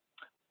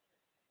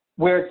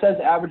where it says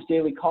average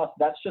daily cost,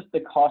 that's just the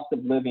cost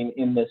of living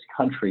in this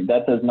country.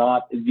 That does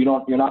not,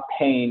 you're not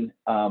paying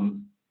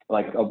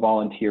like a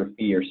volunteer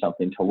fee or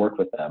something to work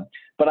with them.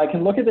 But I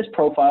can look at this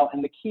profile,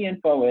 and the key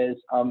info is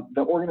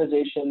the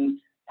organization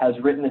has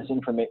written this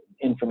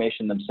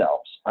information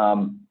themselves.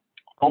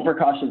 Om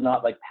Prakash is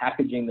not like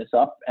packaging this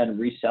up and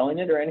reselling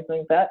it or anything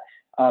like that.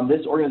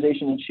 This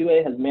organization in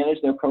Chile has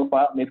managed their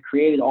profile, and they've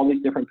created all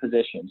these different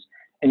positions.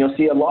 And you'll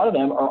see a lot of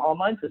them are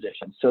online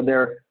positions. So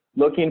they're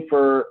looking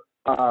for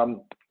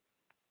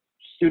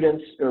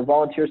students or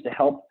volunteers to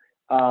help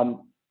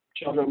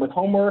children with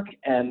homework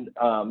and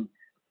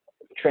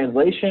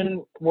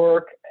translation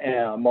work,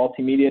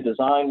 multimedia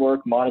design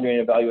work, monitoring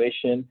and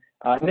evaluation.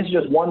 And this is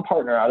just one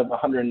partner out of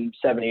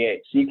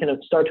 178. So you can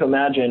start to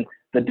imagine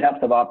the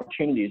depth of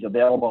opportunities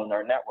available in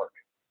our network.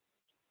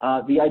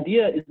 The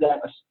idea is that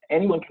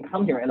anyone can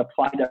come here and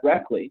apply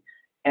directly.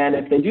 And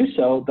if they do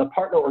so, the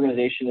partner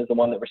organization is the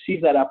one that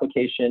receives that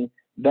application,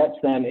 vets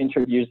them,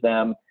 interviews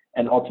them,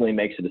 and ultimately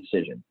makes a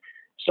decision.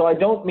 So I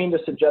don't mean to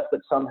suggest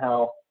that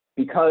somehow,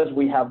 because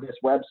we have this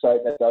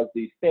website that does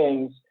these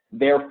things,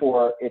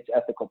 therefore it's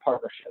ethical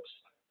partnerships.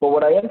 But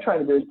what I am trying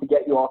to do is to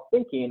get you all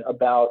thinking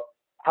about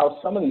how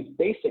some of these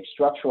basic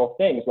structural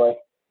things, like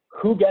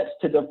who gets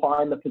to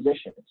define the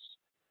positions,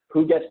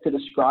 who gets to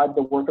describe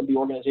the work of the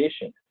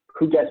organization,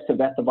 who gets to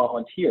vet the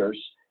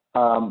volunteers,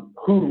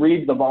 who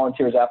reads the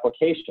volunteer's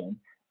application,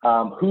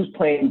 who's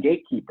playing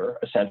gatekeeper,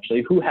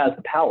 essentially, who has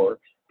the power.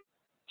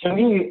 To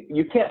me,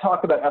 you can't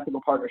talk about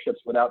ethical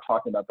partnerships without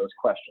talking about those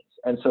questions.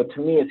 And so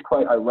to me, it's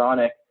quite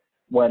ironic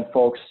when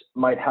folks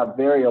might have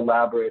very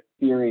elaborate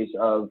theories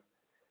of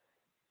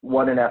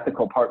what an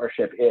ethical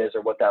partnership is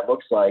or what that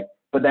looks like,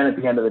 but then at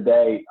the end of the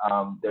day,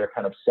 they're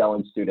kind of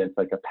selling students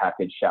like a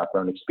packaged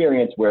chaperone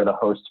experience where the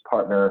host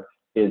partner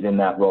is in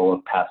that role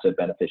of passive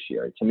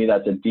beneficiary. To me,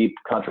 that's a deep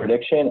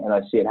contradiction, and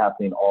I see it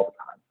happening all the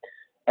time.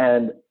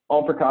 And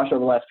Om Prakash, over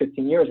the last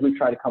 15 years, we've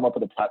tried to come up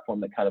with a platform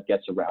that kind of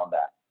gets around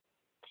that,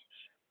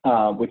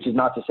 which is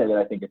not to say that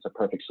I think it's a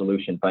perfect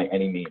solution by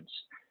any means.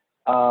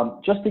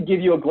 Just to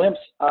give you a glimpse,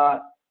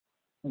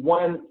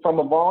 from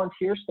a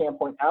volunteer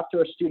standpoint,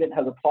 after a student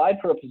has applied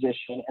for a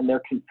position and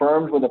they're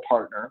confirmed with a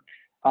partner,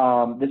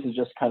 this is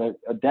just kind of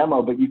a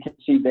demo, but you can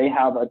see they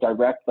have a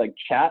direct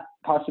chat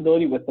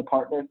possibility with the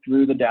partner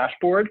through the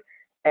dashboard.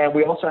 And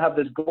we also have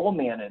this goal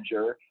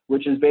manager,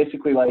 which is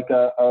basically like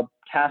a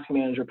task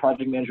manager,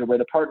 project manager, where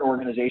the partner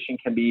organization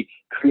can be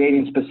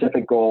creating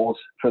specific goals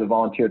for the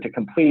volunteer to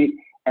complete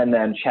and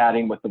then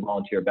chatting with the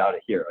volunteer about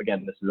it here.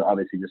 Again, this is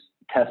obviously just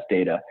test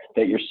data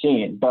that you're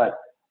seeing. But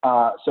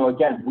so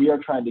again, we are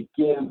trying to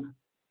give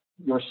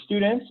your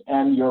students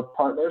and your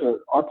partners, or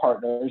our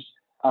partners,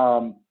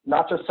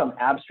 not just some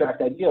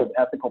abstract idea of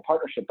ethical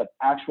partnership, but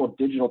actual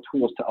digital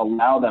tools to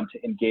allow them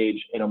to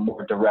engage in a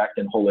more direct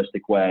and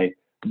holistic way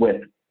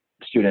with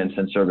students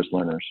and service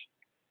learners.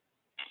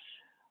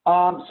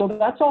 So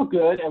that's all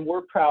good, and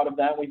we're proud of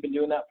that. We've been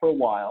doing that for a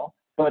while,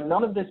 but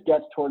none of this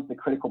gets towards the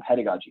critical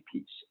pedagogy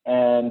piece.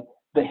 And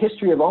the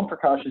history of Om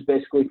Prakash is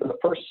basically, for the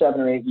first 7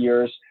 or 8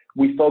 years,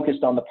 we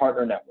focused on the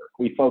partner network.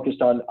 We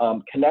focused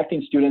on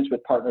connecting students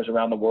with partners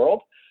around the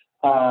world.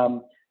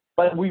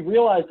 But we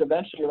realized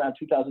eventually around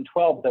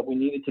 2012 that we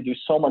needed to do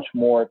so much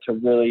more to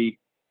really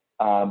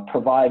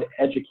provide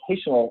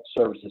educational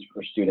services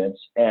for students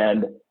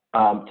and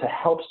to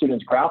help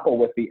students grapple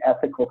with the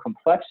ethical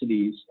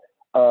complexities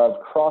of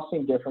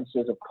crossing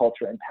differences of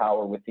culture and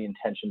power with the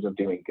intentions of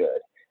doing good.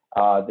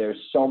 There's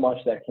so much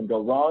that can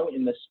go wrong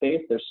in this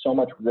space. There's so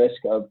much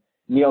risk of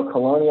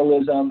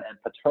neocolonialism and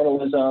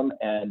paternalism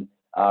and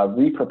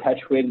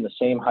re-perpetuating the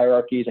same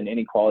hierarchies and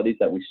inequalities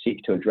that we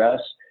seek to address.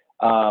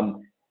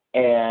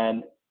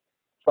 And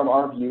from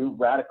our view,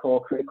 radical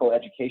critical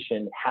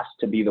education has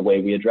to be the way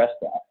we address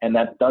that. And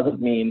that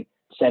doesn't mean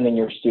sending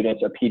your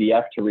students a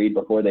PDF to read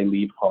before they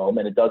leave home.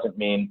 And it doesn't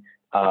mean,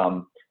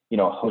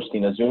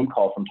 hosting a Zoom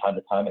call from time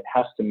to time. It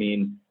has to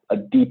mean a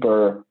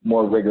deeper,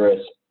 more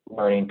rigorous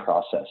learning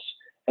process.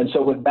 And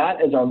so with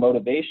that as our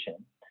motivation,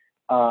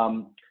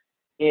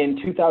 in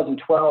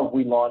 2012,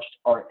 we launched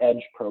our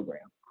EDGE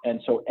program.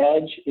 And so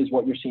EDGE is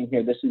what you're seeing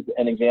here. This is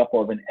an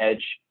example of an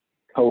EDGE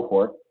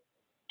cohort.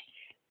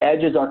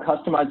 EDGE is our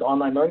customized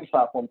online learning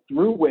platform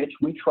through which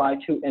we try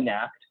to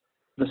enact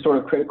the sort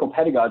of critical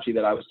pedagogy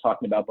that I was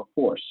talking about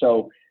before.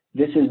 So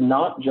this is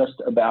not just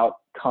about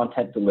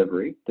content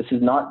delivery. This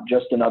is not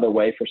just another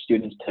way for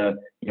students to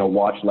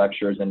watch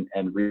lectures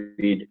and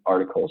read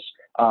articles.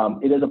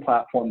 It is a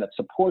platform that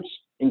supports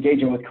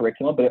engaging with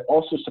curriculum, but it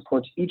also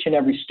supports each and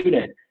every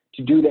student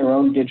to do their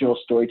own digital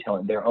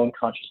storytelling, their own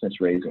consciousness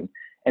raising.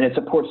 And it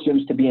supports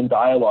students to be in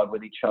dialogue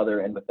with each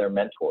other and with their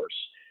mentors.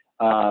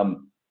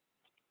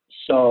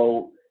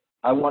 So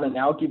I want to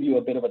now give you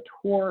a bit of a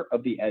tour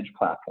of the EDGE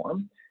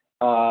platform.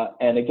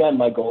 And again,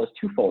 my goal is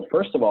twofold.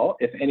 First of all,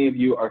 if any of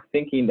you are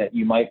thinking that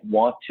you might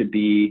want to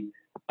be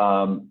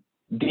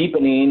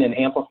deepening and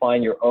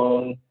amplifying your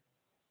own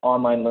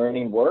online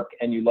learning work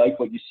and you like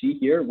what you see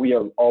here, we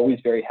are always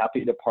very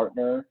happy to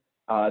partner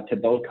to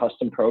build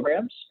custom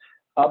programs.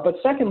 But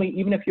secondly,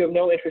 even if you have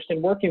no interest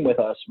in working with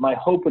us, my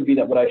hope would be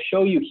that what I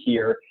show you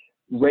here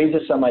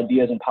raises some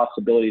ideas and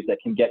possibilities that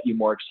can get you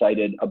more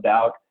excited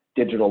about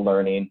digital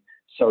learning,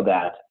 so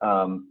that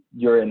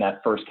you're in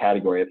that first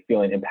category of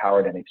feeling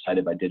empowered and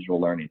excited by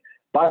digital learning.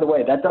 By the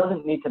way, that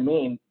doesn't need to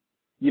mean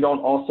you don't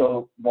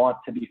also want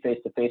to be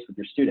face-to-face with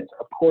your students.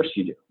 Of course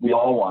you do. We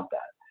all want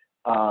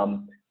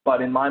that.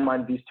 But in my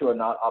mind, these two are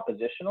not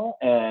oppositional,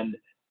 and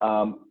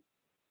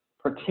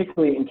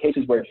particularly in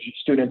cases where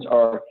students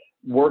are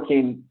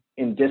working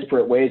in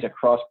disparate ways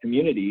across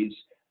communities,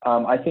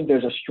 I think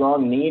there's a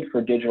strong need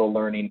for digital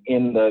learning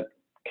in the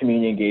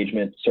community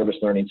engagement service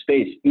learning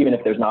space, even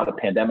if there's not a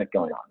pandemic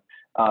going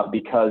on,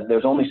 because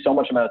there's only so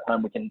much amount of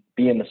time we can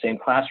be in the same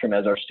classroom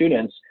as our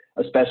students,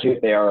 especially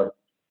if they are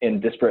in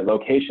disparate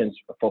locations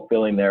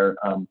fulfilling their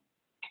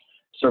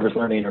service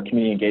learning or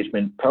community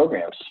engagement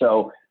programs.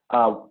 So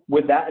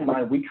with that in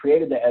mind, we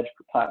created the EDGE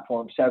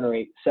platform 7 or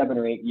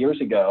 8 years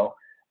ago,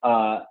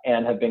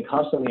 and have been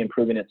constantly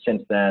improving it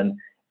since then.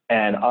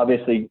 And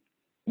obviously,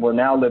 we're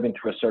now living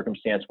through a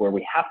circumstance where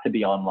we have to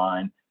be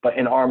online. But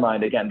in our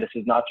mind, again, this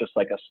is not just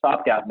like a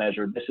stopgap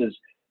measure. This is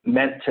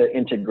meant to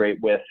integrate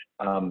with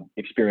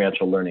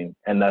experiential learning.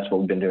 And that's what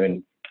we've been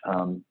doing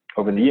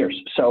over the years.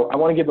 So I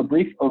want to give a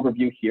brief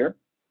overview here.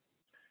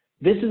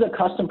 This is a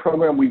custom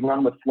program we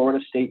run with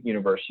Florida State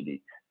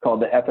University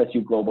called the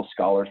FSU Global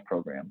Scholars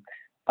Program.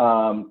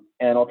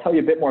 And I'll tell you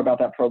a bit more about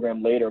that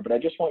program later, but I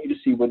just want you to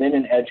see within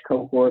an EDGE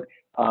cohort,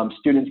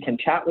 students can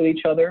chat with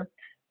each other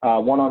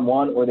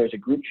one-on-one, or there's a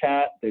group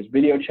chat, there's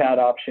video chat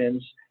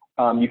options.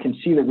 You can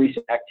see the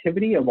recent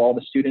activity of all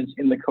the students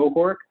in the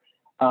cohort.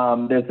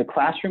 There's the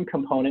classroom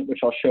component, which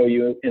I'll show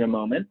you in a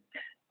moment.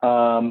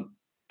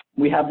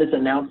 We have this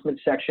announcement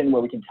section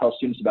where we can tell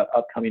students about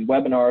upcoming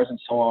webinars and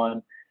so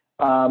on.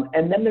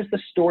 And then there's the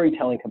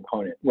storytelling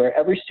component, where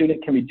every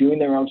student can be doing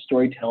their own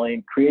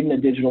storytelling, creating a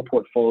digital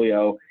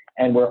portfolio,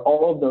 and where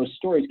all of those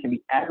stories can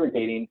be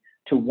aggregating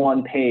to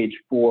one page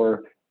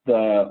for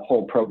the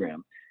whole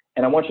program.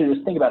 And I want you to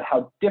just think about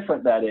how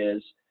different that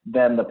is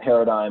than the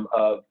paradigm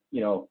of,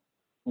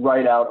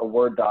 write out a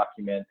Word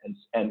document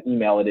and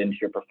email it into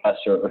your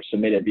professor or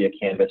submit it via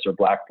Canvas or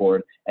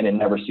Blackboard, and it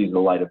never sees the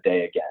light of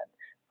day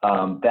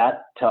again.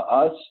 That, to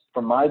us,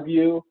 from my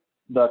view,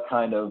 the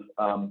kind of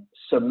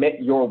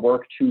submit your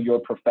work to your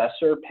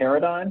professor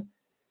paradigm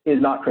is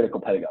not critical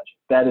pedagogy.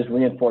 That is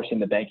reinforcing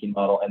the banking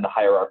model and the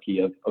hierarchy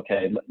of,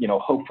 okay,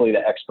 hopefully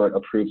the expert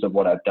approves of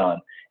what I've done.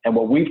 And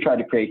what we've tried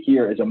to create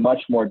here is a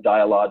much more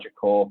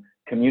dialogical,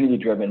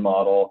 community-driven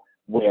model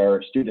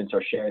where students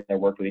are sharing their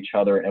work with each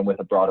other and with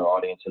a broader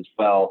audience as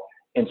well,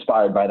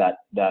 inspired by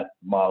that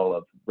model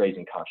of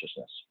raising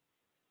consciousness.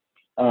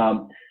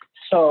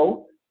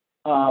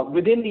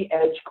 Within the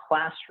EDGE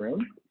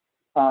classroom,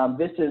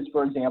 this is,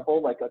 for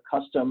example, like a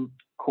custom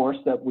course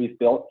that we've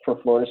built for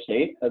Florida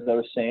State, as I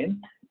was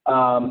saying.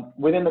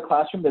 Within the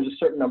classroom, there's a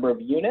certain number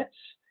of units,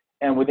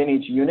 and within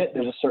each unit,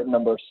 there's a certain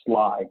number of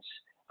slides.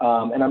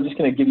 And I'm just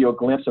going to give you a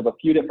glimpse of a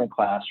few different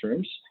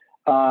classrooms.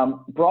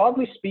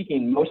 Broadly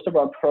speaking, most of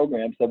our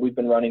programs that we've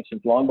been running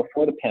since long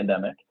before the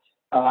pandemic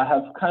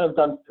have kind of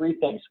done three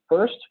things.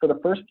 First, for the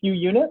first few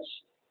units,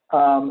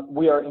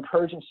 we are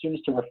encouraging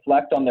students to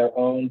reflect on their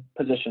own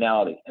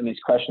positionality and these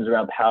questions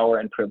around power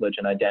and privilege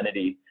and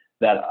identity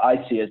that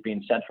I see as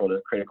being central to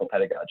critical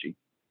pedagogy.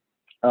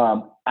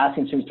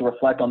 Asking students to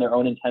reflect on their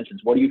own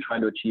intentions. What are you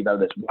trying to achieve out of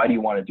this? Why do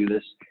you want to do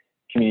this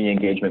community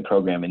engagement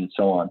program, and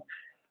so on.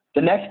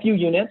 The next few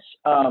units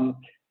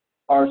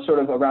are sort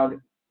of around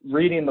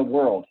reading the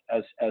world,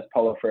 as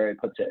Paulo Freire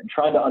puts it, and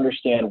trying to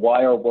understand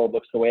why our world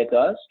looks the way it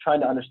does,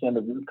 trying to understand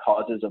the root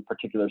causes of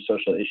particular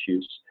social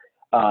issues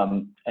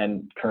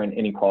and current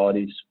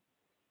inequalities.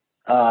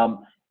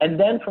 And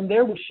then from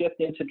there, we shift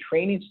into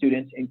training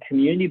students in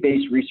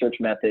community-based research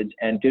methods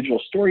and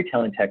digital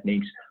storytelling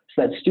techniques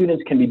so that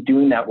students can be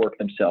doing that work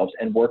themselves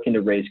and working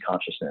to raise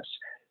consciousness.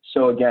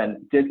 So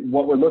again,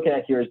 what we're looking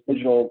at here is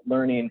digital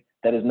learning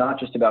that is not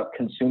just about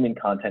consuming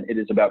content, it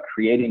is about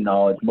creating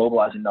knowledge,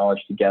 mobilizing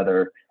knowledge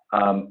together,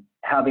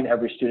 having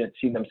every student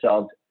see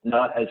themselves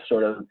not as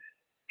sort of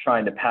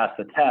trying to pass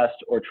the test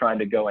or trying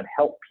to go and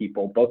help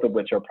people, both of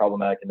which are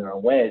problematic in their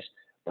own ways,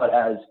 but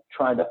as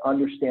trying to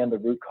understand the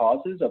root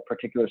causes of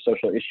particular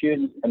social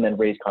issues and then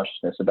raise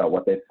consciousness about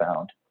what they've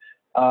found.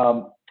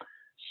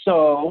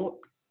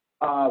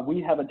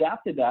 We have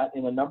adapted that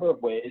in a number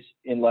of ways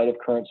in light of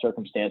current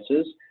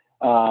circumstances.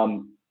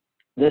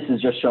 This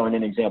is just showing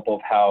an example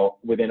of how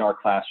within our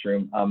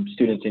classroom,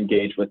 students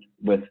engage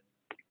with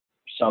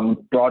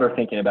some broader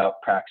thinking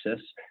about praxis.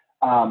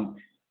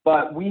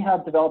 But we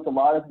have developed a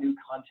lot of new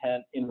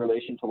content in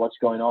relation to what's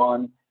going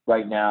on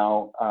right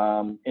now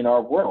in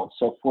our world.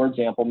 So for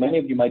example, many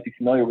of you might be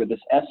familiar with this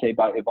essay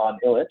by Ivan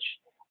Illich,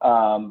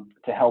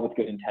 To Hell with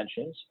Good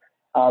Intentions.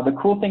 The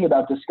cool thing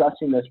about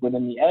discussing this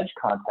within the EDGE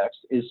context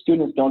is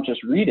students don't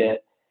just read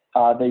it,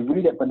 they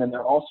read it, but then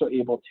they're also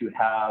able to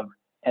have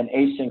an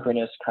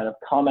asynchronous kind of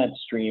comment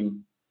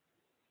stream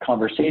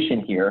conversation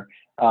here,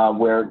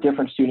 where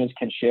different students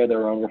can share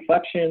their own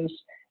reflections,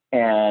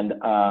 and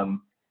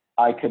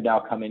I could now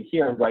come in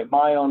here and write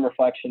my own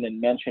reflection and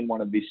mention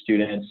one of these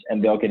students,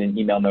 and they'll get an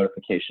email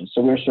notification.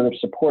 So we're sort of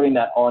supporting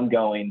that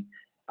ongoing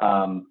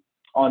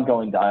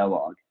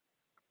dialogue.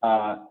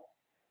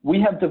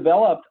 We have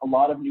developed a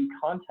lot of new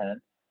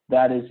content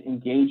that is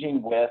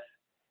engaging with,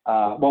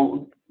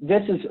 well,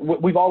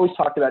 we've always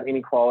talked about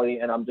inequality,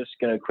 and I'm just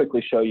going to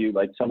quickly show you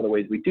like some of the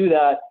ways we do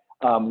that,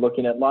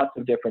 looking at lots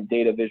of different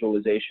data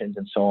visualizations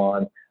and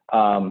so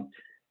on,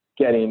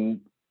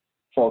 getting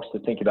folks to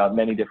think about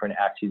many different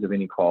axes of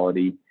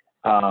inequality.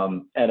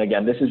 And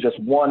again, this is just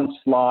one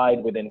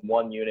slide within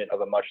one unit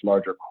of a much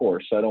larger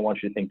course. So I don't want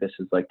you to think this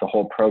is like the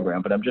whole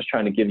program, but I'm just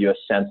trying to give you a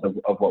sense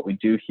of what we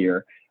do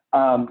here.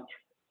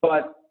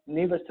 But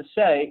needless to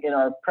say, in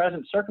our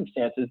present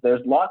circumstances,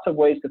 there's lots of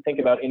ways to think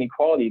about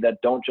inequality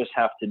that don't just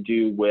have to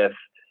do with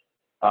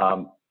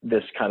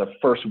this kind of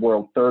first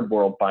world, third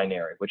world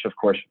binary, which of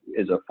course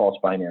is a false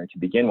binary to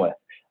begin with.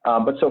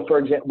 But so for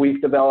example, we've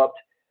developed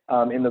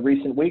in the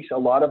recent weeks a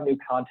lot of new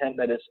content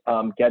that is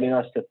getting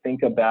us to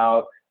think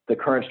about the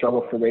current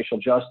struggle for racial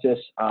justice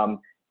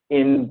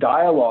in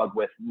dialogue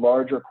with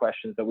larger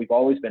questions that we've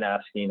always been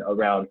asking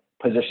around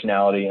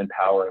positionality and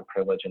power and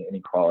privilege and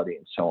inequality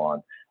and so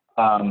on.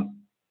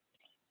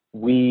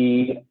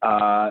 We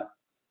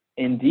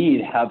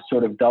indeed have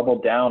sort of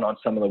doubled down on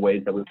some of the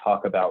ways that we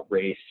talk about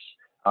race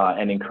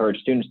and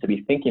encourage students to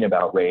be thinking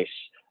about race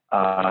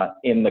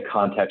in the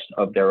context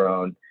of their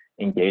own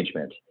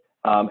engagement.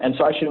 And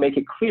so I should make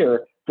it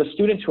clear, the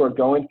students who are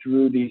going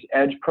through these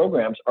EDGE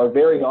programs are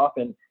very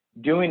often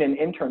doing an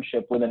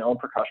internship with an Om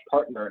Prakash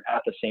partner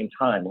at the same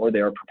time, or they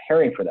are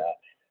preparing for that.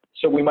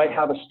 So we might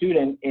have a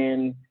student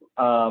in,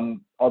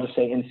 I'll just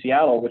say in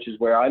Seattle, which is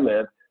where I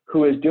live,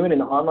 who is doing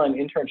an online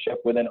internship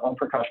with an Om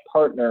Prakash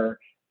partner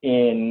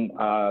in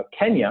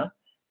Kenya,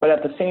 but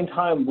at the same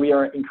time, we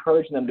are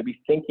encouraging them to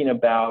be thinking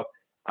about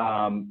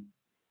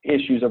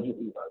issues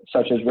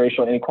such as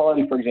racial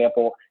inequality, for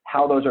example,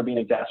 how those are being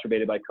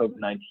exacerbated by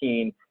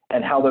COVID-19,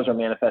 and how those are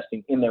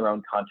manifesting in their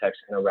own context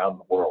and around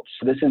the world.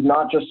 So this is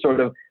not just sort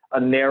of a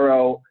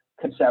narrow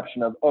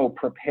conception of, oh,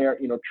 prepare,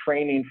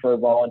 training for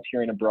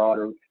volunteering abroad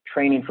or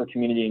training for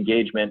community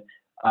engagement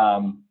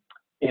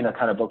in a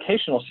kind of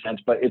vocational sense,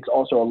 but it's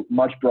also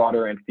much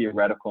broader and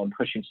theoretical and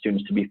pushing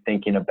students to be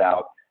thinking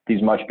about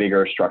these much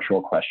bigger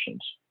structural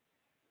questions.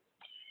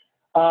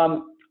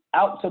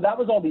 So that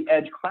was all the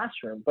EDGE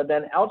classroom, but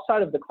then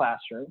outside of the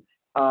classroom,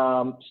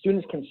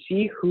 students can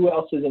see who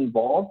else is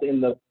involved in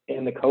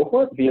the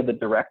cohort via the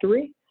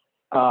directory.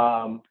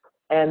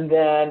 And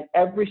then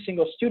every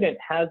single student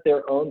has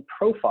their own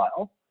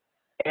profile,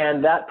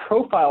 and that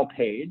profile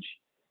page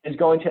is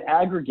going to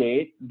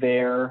aggregate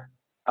their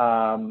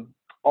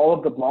all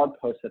of the blog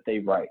posts that they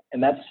write,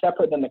 and that's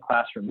separate than the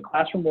classroom. The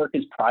classroom work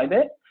is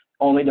private,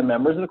 only to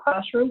members of the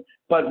classroom,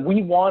 but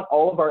we want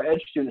all of our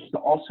EDGE students to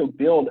also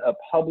build a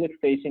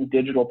public-facing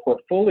digital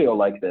portfolio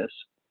like this,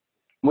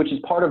 which is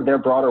part of their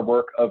broader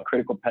work of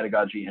critical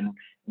pedagogy and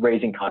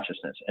raising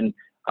consciousness, and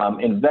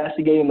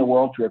investigating the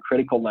world through a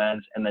critical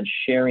lens and then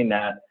sharing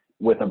that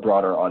with a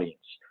broader audience.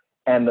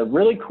 And the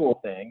really cool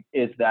thing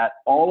is that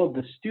all of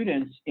the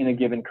students in a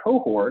given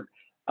cohort,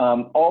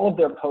 all of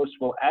their posts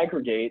will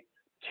aggregate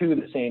to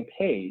the same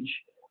page.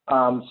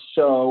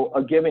 So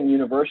a given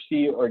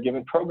university or a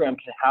given program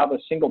can have a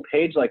single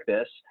page like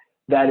this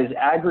that is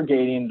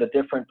aggregating the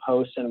different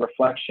posts and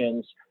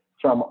reflections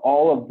from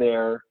all of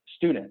their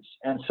students.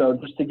 And so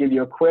just to give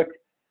you a quick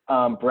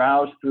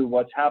browse through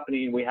what's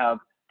happening, we have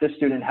this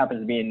student happens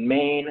to be in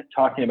Maine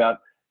talking about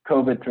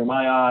COVID through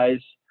my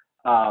eyes.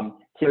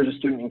 Here's a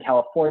student in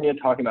California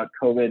talking about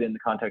COVID in the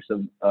context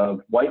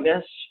of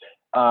whiteness.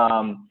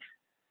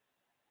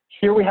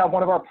 Here we have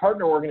one of our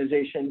partner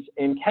organizations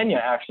in Kenya,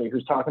 actually,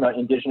 who's talking about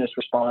indigenous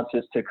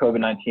responses to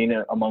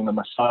COVID-19 among the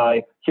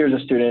Maasai. Here's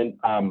a student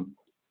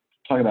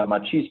talking about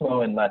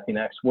machismo in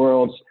Latinx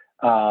worlds.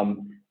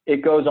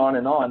 It goes on,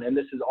 and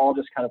this is all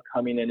just kind of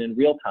coming in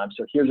real time.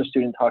 So here's a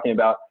student talking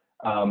about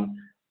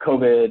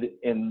COVID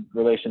in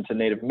relation to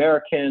Native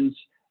Americans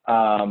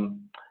and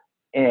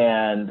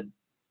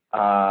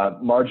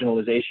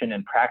marginalization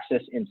and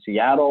praxis in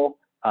Seattle.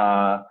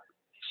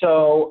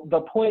 So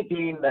the point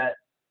being that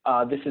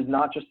this is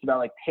not just about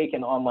like take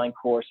an online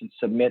course and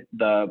submit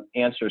the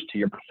answers to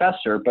your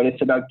professor, but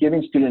it's about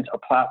giving students a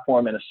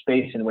platform and a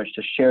space in which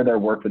to share their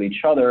work with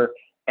each other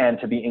and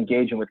to be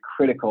engaging with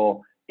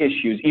critical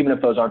issues, even if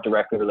those aren't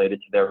directly related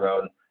to their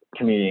own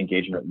community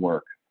engagement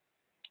work.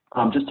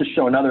 Just to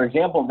show another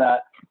example of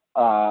that,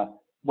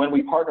 when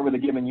we partner with a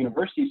given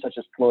university, such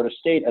as Florida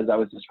State, as I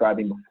was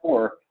describing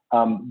before,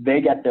 they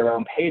get their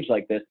own page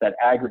like this that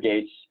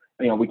aggregates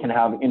we can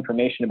have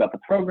information about the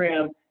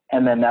program,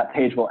 and then that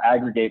page will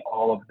aggregate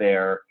all of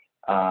the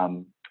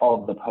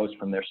posts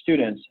from their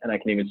students, and I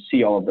can even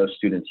see all of those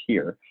students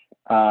here.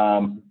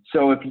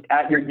 So if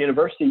at your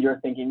university you're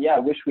thinking, yeah, I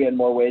wish we had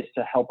more ways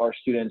to help our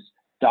students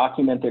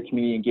document their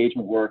community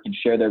engagement work and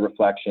share their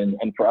reflection,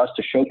 and for us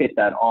to showcase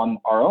that on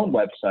our own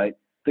website,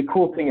 the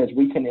cool thing is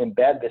we can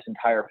embed this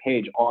entire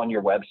page on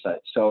your website.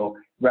 So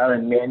rather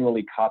than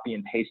manually copy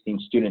and pasting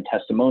student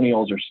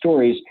testimonials or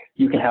stories,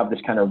 you can have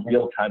this kind of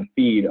real-time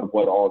feed of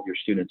what all of your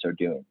students are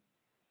doing.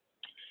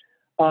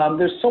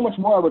 There's so much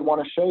more I would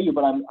want to show you,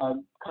 but I'm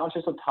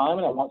conscious of time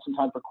and I want some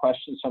time for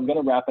questions, so I'm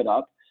going to wrap it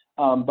up.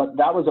 But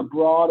that was a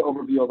broad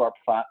overview of our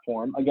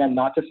platform. Again,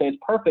 not to say it's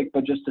perfect,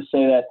 but just to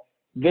say that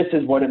this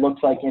is what it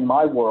looks like in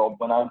my world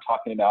when I'm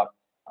talking about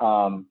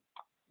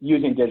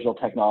using digital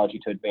technology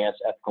to advance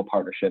ethical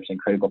partnerships and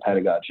critical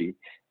pedagogy.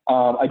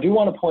 I do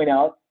want to point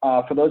out,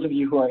 for those of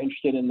you who are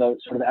interested in the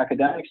sort of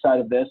academic side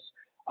of this,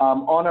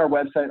 on our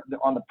website,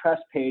 on the press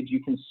page,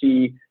 you can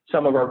see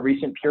some of our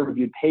recent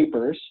peer-reviewed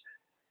papers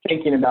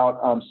thinking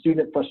about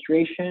student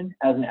frustration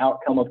as an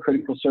outcome of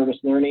critical service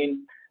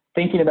learning,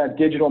 thinking about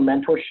digital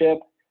mentorship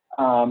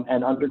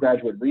and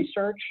undergraduate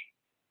research,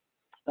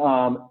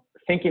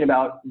 thinking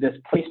about this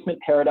placement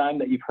paradigm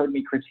that you've heard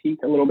me critique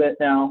a little bit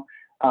now,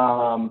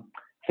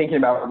 thinking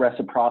about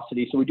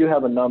reciprocity. So we do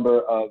have a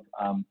number of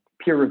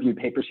peer-reviewed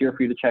papers here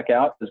for you to check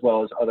out, as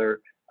well as other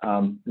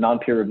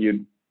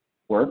non-peer-reviewed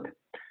work.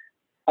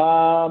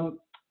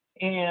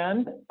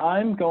 And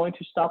I'm going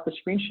to stop the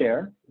screen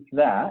share with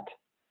that.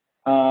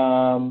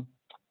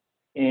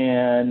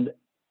 And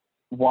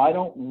why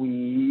don't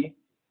we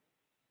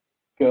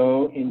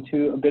go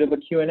into a bit of a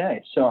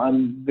Q&A? So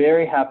I'm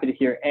very happy to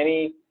hear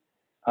any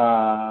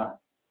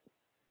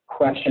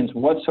questions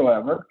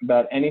whatsoever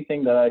about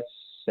anything that I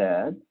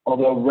said,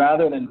 although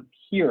rather than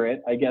hear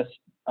it, I guess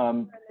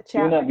doing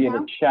that via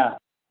the chat,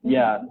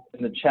 yeah,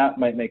 and the chat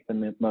might make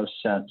the most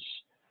sense.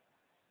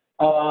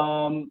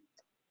 So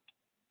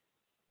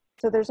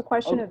there's a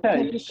question of,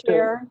 can you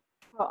share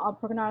how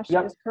Oppenheim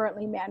is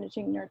currently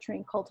managing,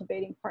 nurturing,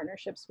 cultivating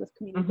partnerships with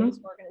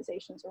community-based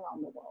organizations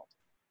around the world?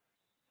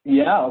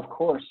 Yeah, of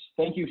course.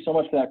 Thank you so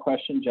much for that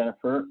question,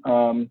 Jennifer.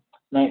 I'm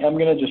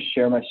going to just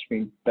share my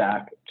screen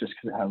back just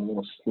because I have a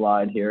little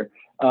slide here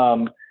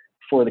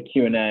for the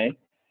Q&A.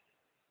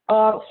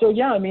 So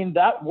yeah, I mean,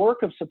 that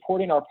work of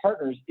supporting our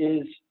partners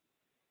is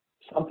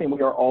something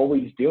we are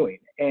always doing.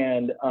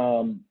 And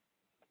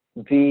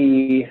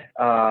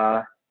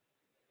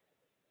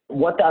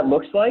what that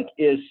looks like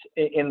is,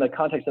 in the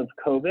context of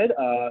COVID,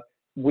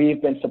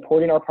 we've been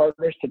supporting our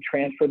partners to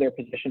transfer their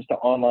positions to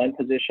online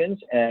positions.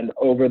 And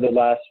over the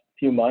last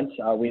few months,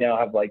 we now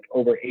have like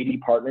over 80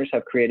 partners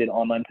have created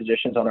online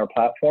positions on our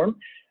platform.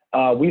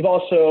 We've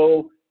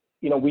also,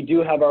 we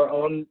do have our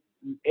own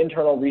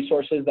internal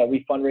resources that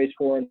we fundraise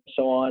for and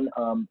so on,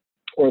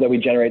 or that we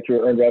generate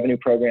through earned revenue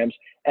programs.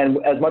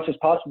 And as much as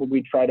possible,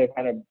 we try to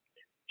kind of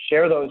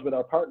share those with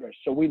our partners.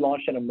 So we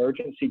launched an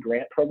emergency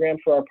grant program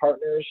for our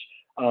partners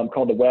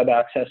called the Web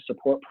Access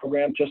Support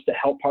Program, just to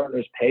help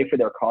partners pay for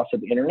their cost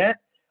of internet.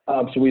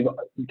 So we've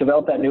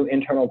developed that new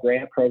internal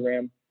grant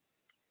program.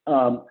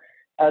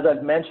 As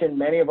I've mentioned,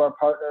 many of our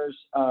partners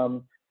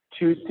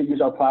choose to use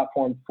our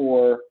platform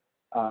for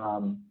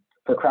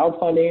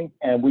crowdfunding,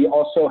 and we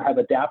also have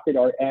adapted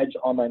our Edge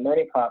online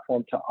learning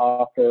platform to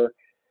offer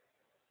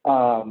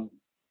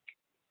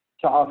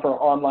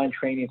online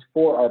trainings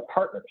for our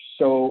partners.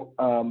 So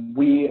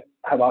we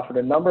have offered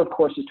a number of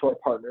courses to our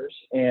partners,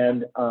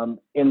 and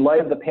in light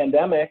of the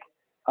pandemic,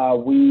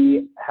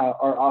 we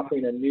are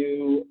offering a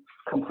new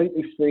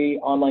completely free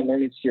online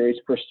learning series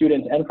for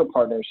students and for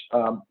partners.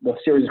 The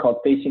series is called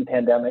Facing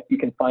Pandemic. You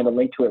can find a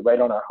link to it right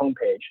on our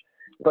homepage.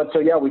 But so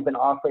yeah, we've been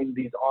offering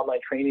these online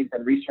trainings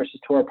and resources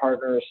to our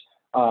partners.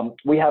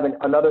 We have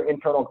another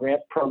internal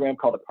grant program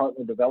called a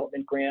Partner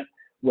Development Grant,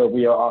 where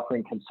we are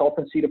offering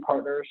consultancy to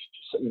partners,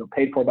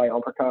 paid for by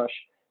Omprakash.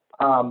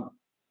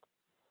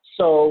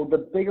 So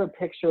the bigger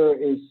picture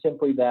is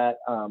simply that,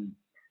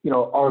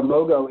 our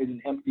logo is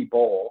an empty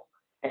bowl,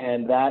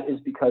 and that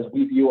is because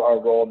we view our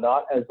role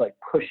not as like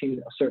pushing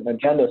a certain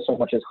agenda so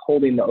much as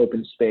holding the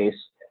open space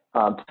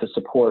to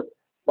support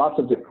lots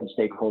of different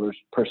stakeholders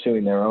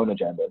pursuing their own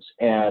agendas.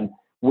 And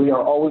we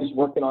are always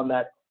working on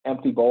that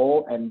empty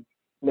bowl and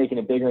making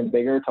it bigger and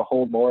bigger to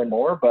hold more and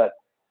more. But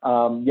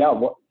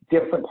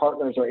different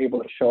partners are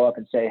able to show up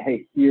and say,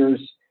 hey,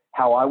 here's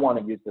how I want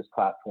to use this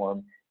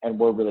platform, and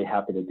we're really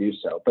happy to do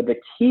so. But the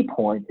key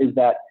point is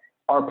that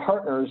our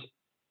partners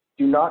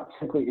do not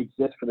simply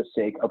exist for the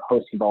sake of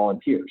hosting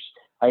volunteers.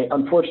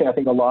 Unfortunately, I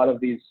think a lot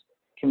of these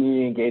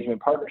community engagement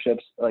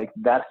partnerships,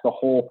 that's the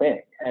whole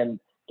thing. And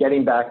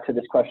getting back to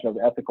this question of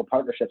ethical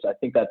partnerships, I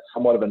think that's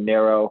somewhat of a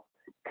narrow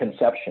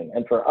conception.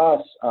 And for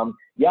us,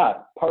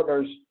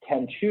 partners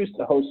can choose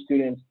to host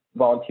students,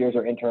 volunteers,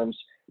 or interns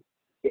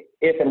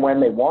if and when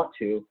they want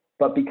to,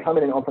 but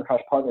becoming an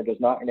Omprakash partner does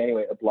not in any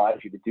way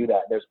oblige you to do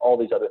that. There's all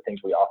these other things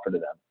we offer to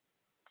them.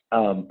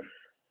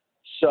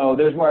 So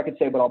there's more I could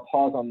say, but I'll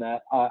pause on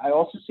that. I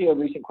also see a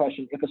recent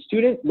question. If a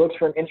student looks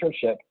for an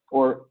internship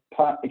or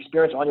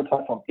experience on your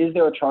platform, is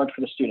there a charge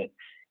for the student?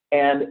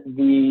 And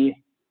the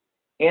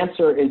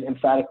answer is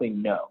emphatically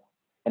no.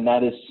 And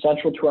that is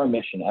central to our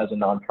mission as a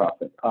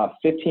nonprofit.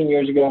 15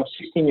 years ago,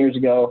 16 years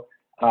ago,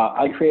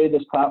 I created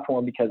this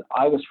platform because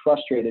I was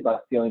frustrated by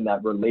feeling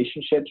that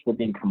relationships were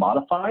being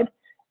commodified,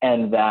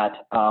 and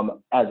that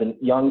as a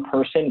young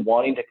person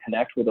wanting to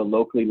connect with a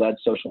locally led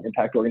social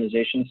impact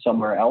organization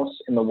somewhere else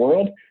in the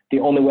world, the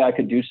only way I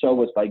could do so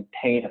was by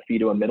paying a fee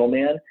to a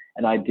middleman,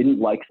 and I didn't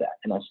like that,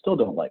 and I still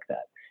don't like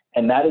that.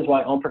 And that is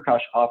why Om Prakash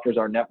offers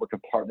our network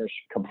of partners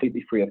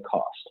completely free of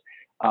cost.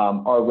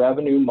 Our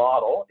revenue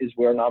model is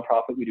we're a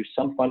nonprofit, we do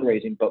some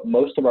fundraising, but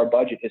most of our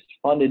budget is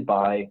funded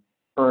by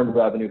earned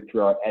revenue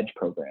through our EDGE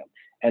program.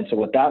 And so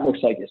what that looks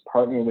like is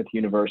partnering with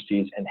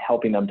universities and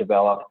helping them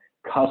develop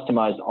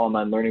customized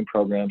online learning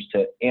programs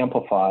to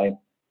amplify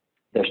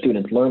their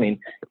students' learning.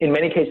 In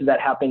many cases, that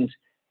happens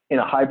in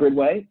a hybrid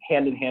way,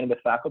 hand in hand with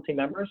faculty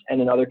members,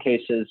 and in other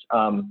cases,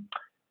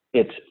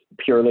 it's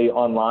purely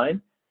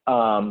online.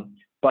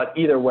 But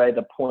either way,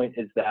 the point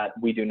is that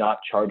we do not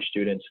charge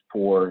students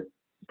for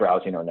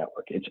browsing our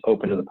network. It's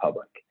open to the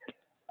public.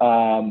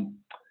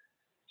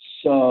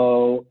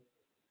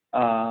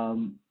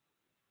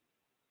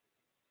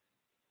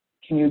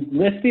 Can you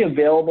list the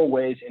available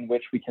ways in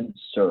which we can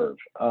serve?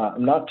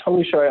 I'm not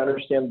totally sure I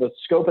understand the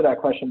scope of that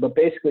question, but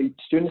basically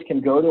students can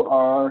go to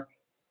our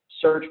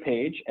search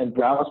page and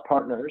browse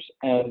partners,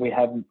 and we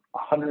have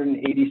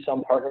 180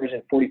 some partners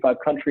in 45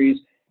 countries,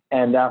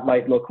 and that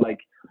might look like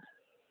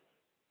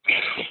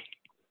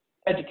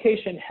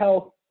education,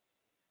 health,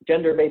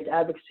 gender-based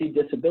advocacy,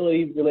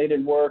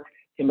 disability-related work,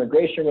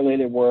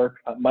 immigration-related work,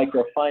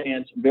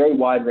 microfinance, very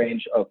wide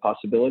range of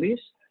possibilities.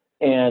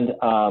 And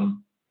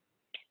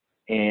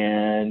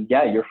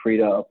yeah, you're free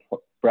to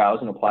browse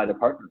and apply to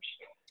partners.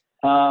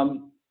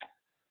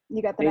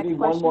 You got the next question? Maybe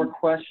one more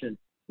question.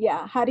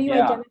 Yeah, how do you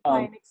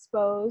identify and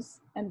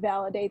expose and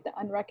validate the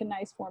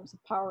unrecognized forms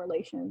of power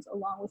relations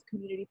along with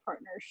community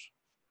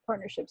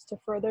partnerships to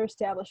further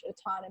establish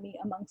autonomy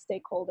among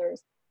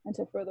stakeholders and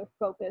to further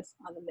focus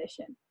on the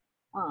mission?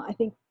 I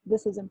think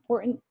this is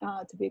important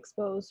to be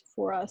exposed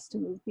for us to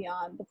move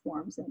beyond the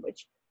forms in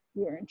which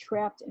we are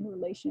entrapped in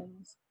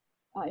relations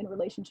in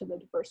relation to the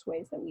diverse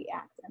ways that we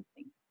act and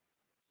think.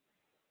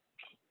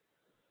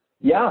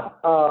 Yeah,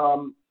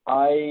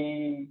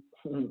 I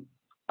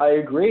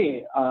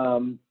agree.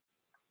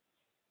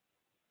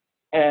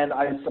 And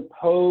I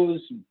suppose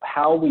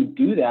how we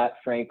do that,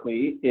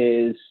 frankly,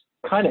 is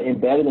kind of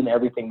embedded in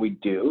everything we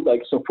do.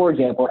 Like, so for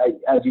example,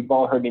 as you've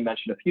all heard me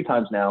mention a few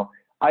times now,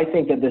 I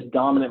think that this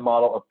dominant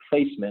model of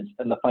placement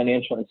and the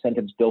financial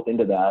incentives built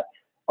into that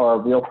are a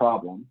real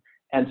problem.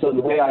 And so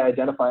the way I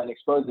identify and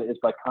expose it is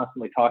by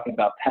constantly talking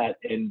about that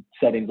in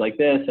settings like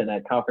this and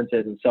at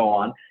conferences and so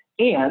on.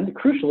 And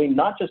crucially,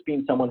 not just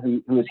being someone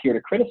who is here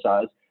to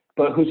criticize,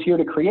 but who's here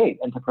to create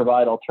and to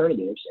provide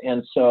alternatives.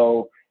 And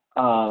so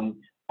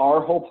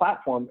our whole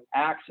platform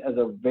acts as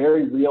a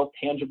very real,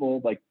 tangible,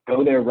 like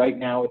go there right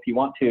now if you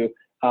want to,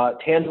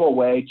 tangible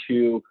way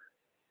to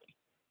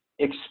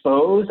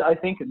expose, I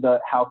think,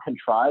 how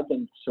contrived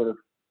and sort of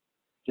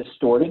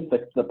distorted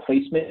the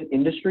placement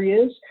industry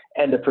is,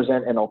 and to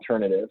present an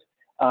alternative.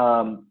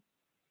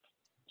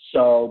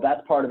 So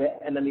that's part of it.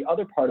 And then the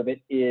other part of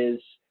it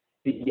is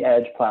the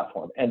EDGE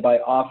platform. And by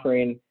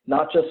offering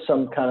not just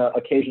some kind of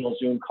occasional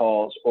Zoom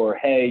calls or,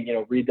 hey,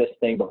 read this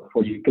thing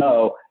before you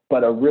go,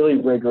 but a really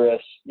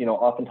rigorous,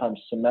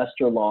 oftentimes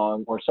semester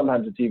long, or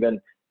sometimes it's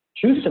even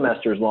 2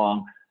 semesters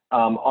long,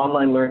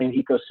 online learning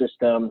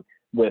ecosystem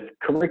with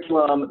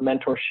curriculum,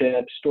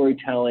 mentorship,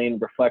 storytelling,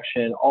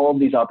 reflection, all of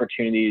these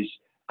opportunities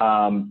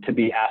to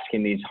be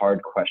asking these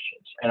hard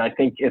questions. And I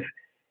think if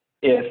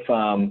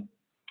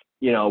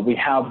we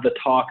have the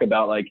talk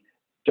about like,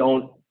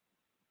 don't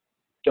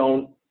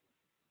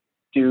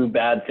do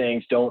bad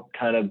things, don't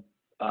kind of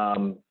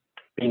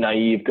be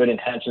naive, good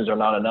intentions are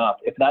not enough.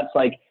 If that's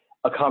like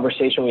a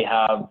conversation we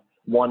have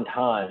one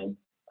time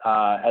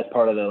as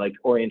part of the like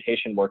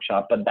orientation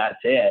workshop, but that's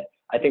it,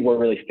 I think we're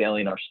really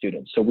failing our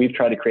students. So we've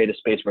tried to create a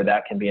space where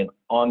that can be an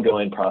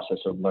ongoing process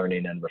of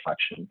learning and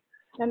reflection.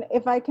 And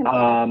if I can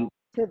add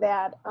to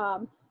that,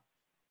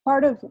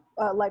 part of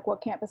like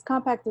what Campus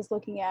Compact is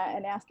looking at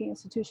and asking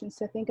institutions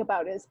to think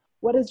about is,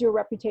 what is your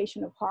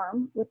reputation of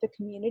harm with the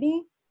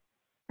community?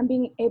 And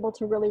being able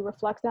to really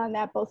reflect on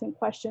that, both in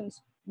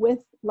questions with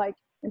like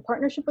in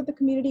partnership with the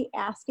community,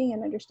 asking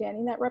and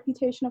understanding that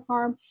reputation of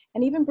harm,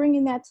 and even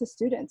bringing that to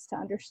students to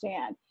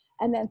understand.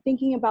 And then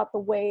thinking about the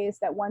ways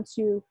that once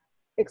you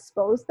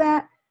expose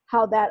that,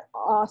 how that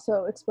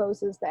also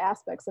exposes the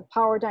aspects of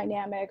power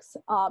dynamics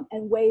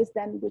and ways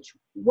then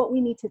what we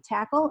need to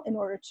tackle in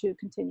order to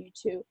continue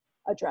to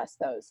address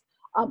those.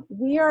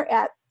 We are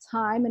at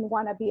time and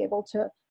want to be able to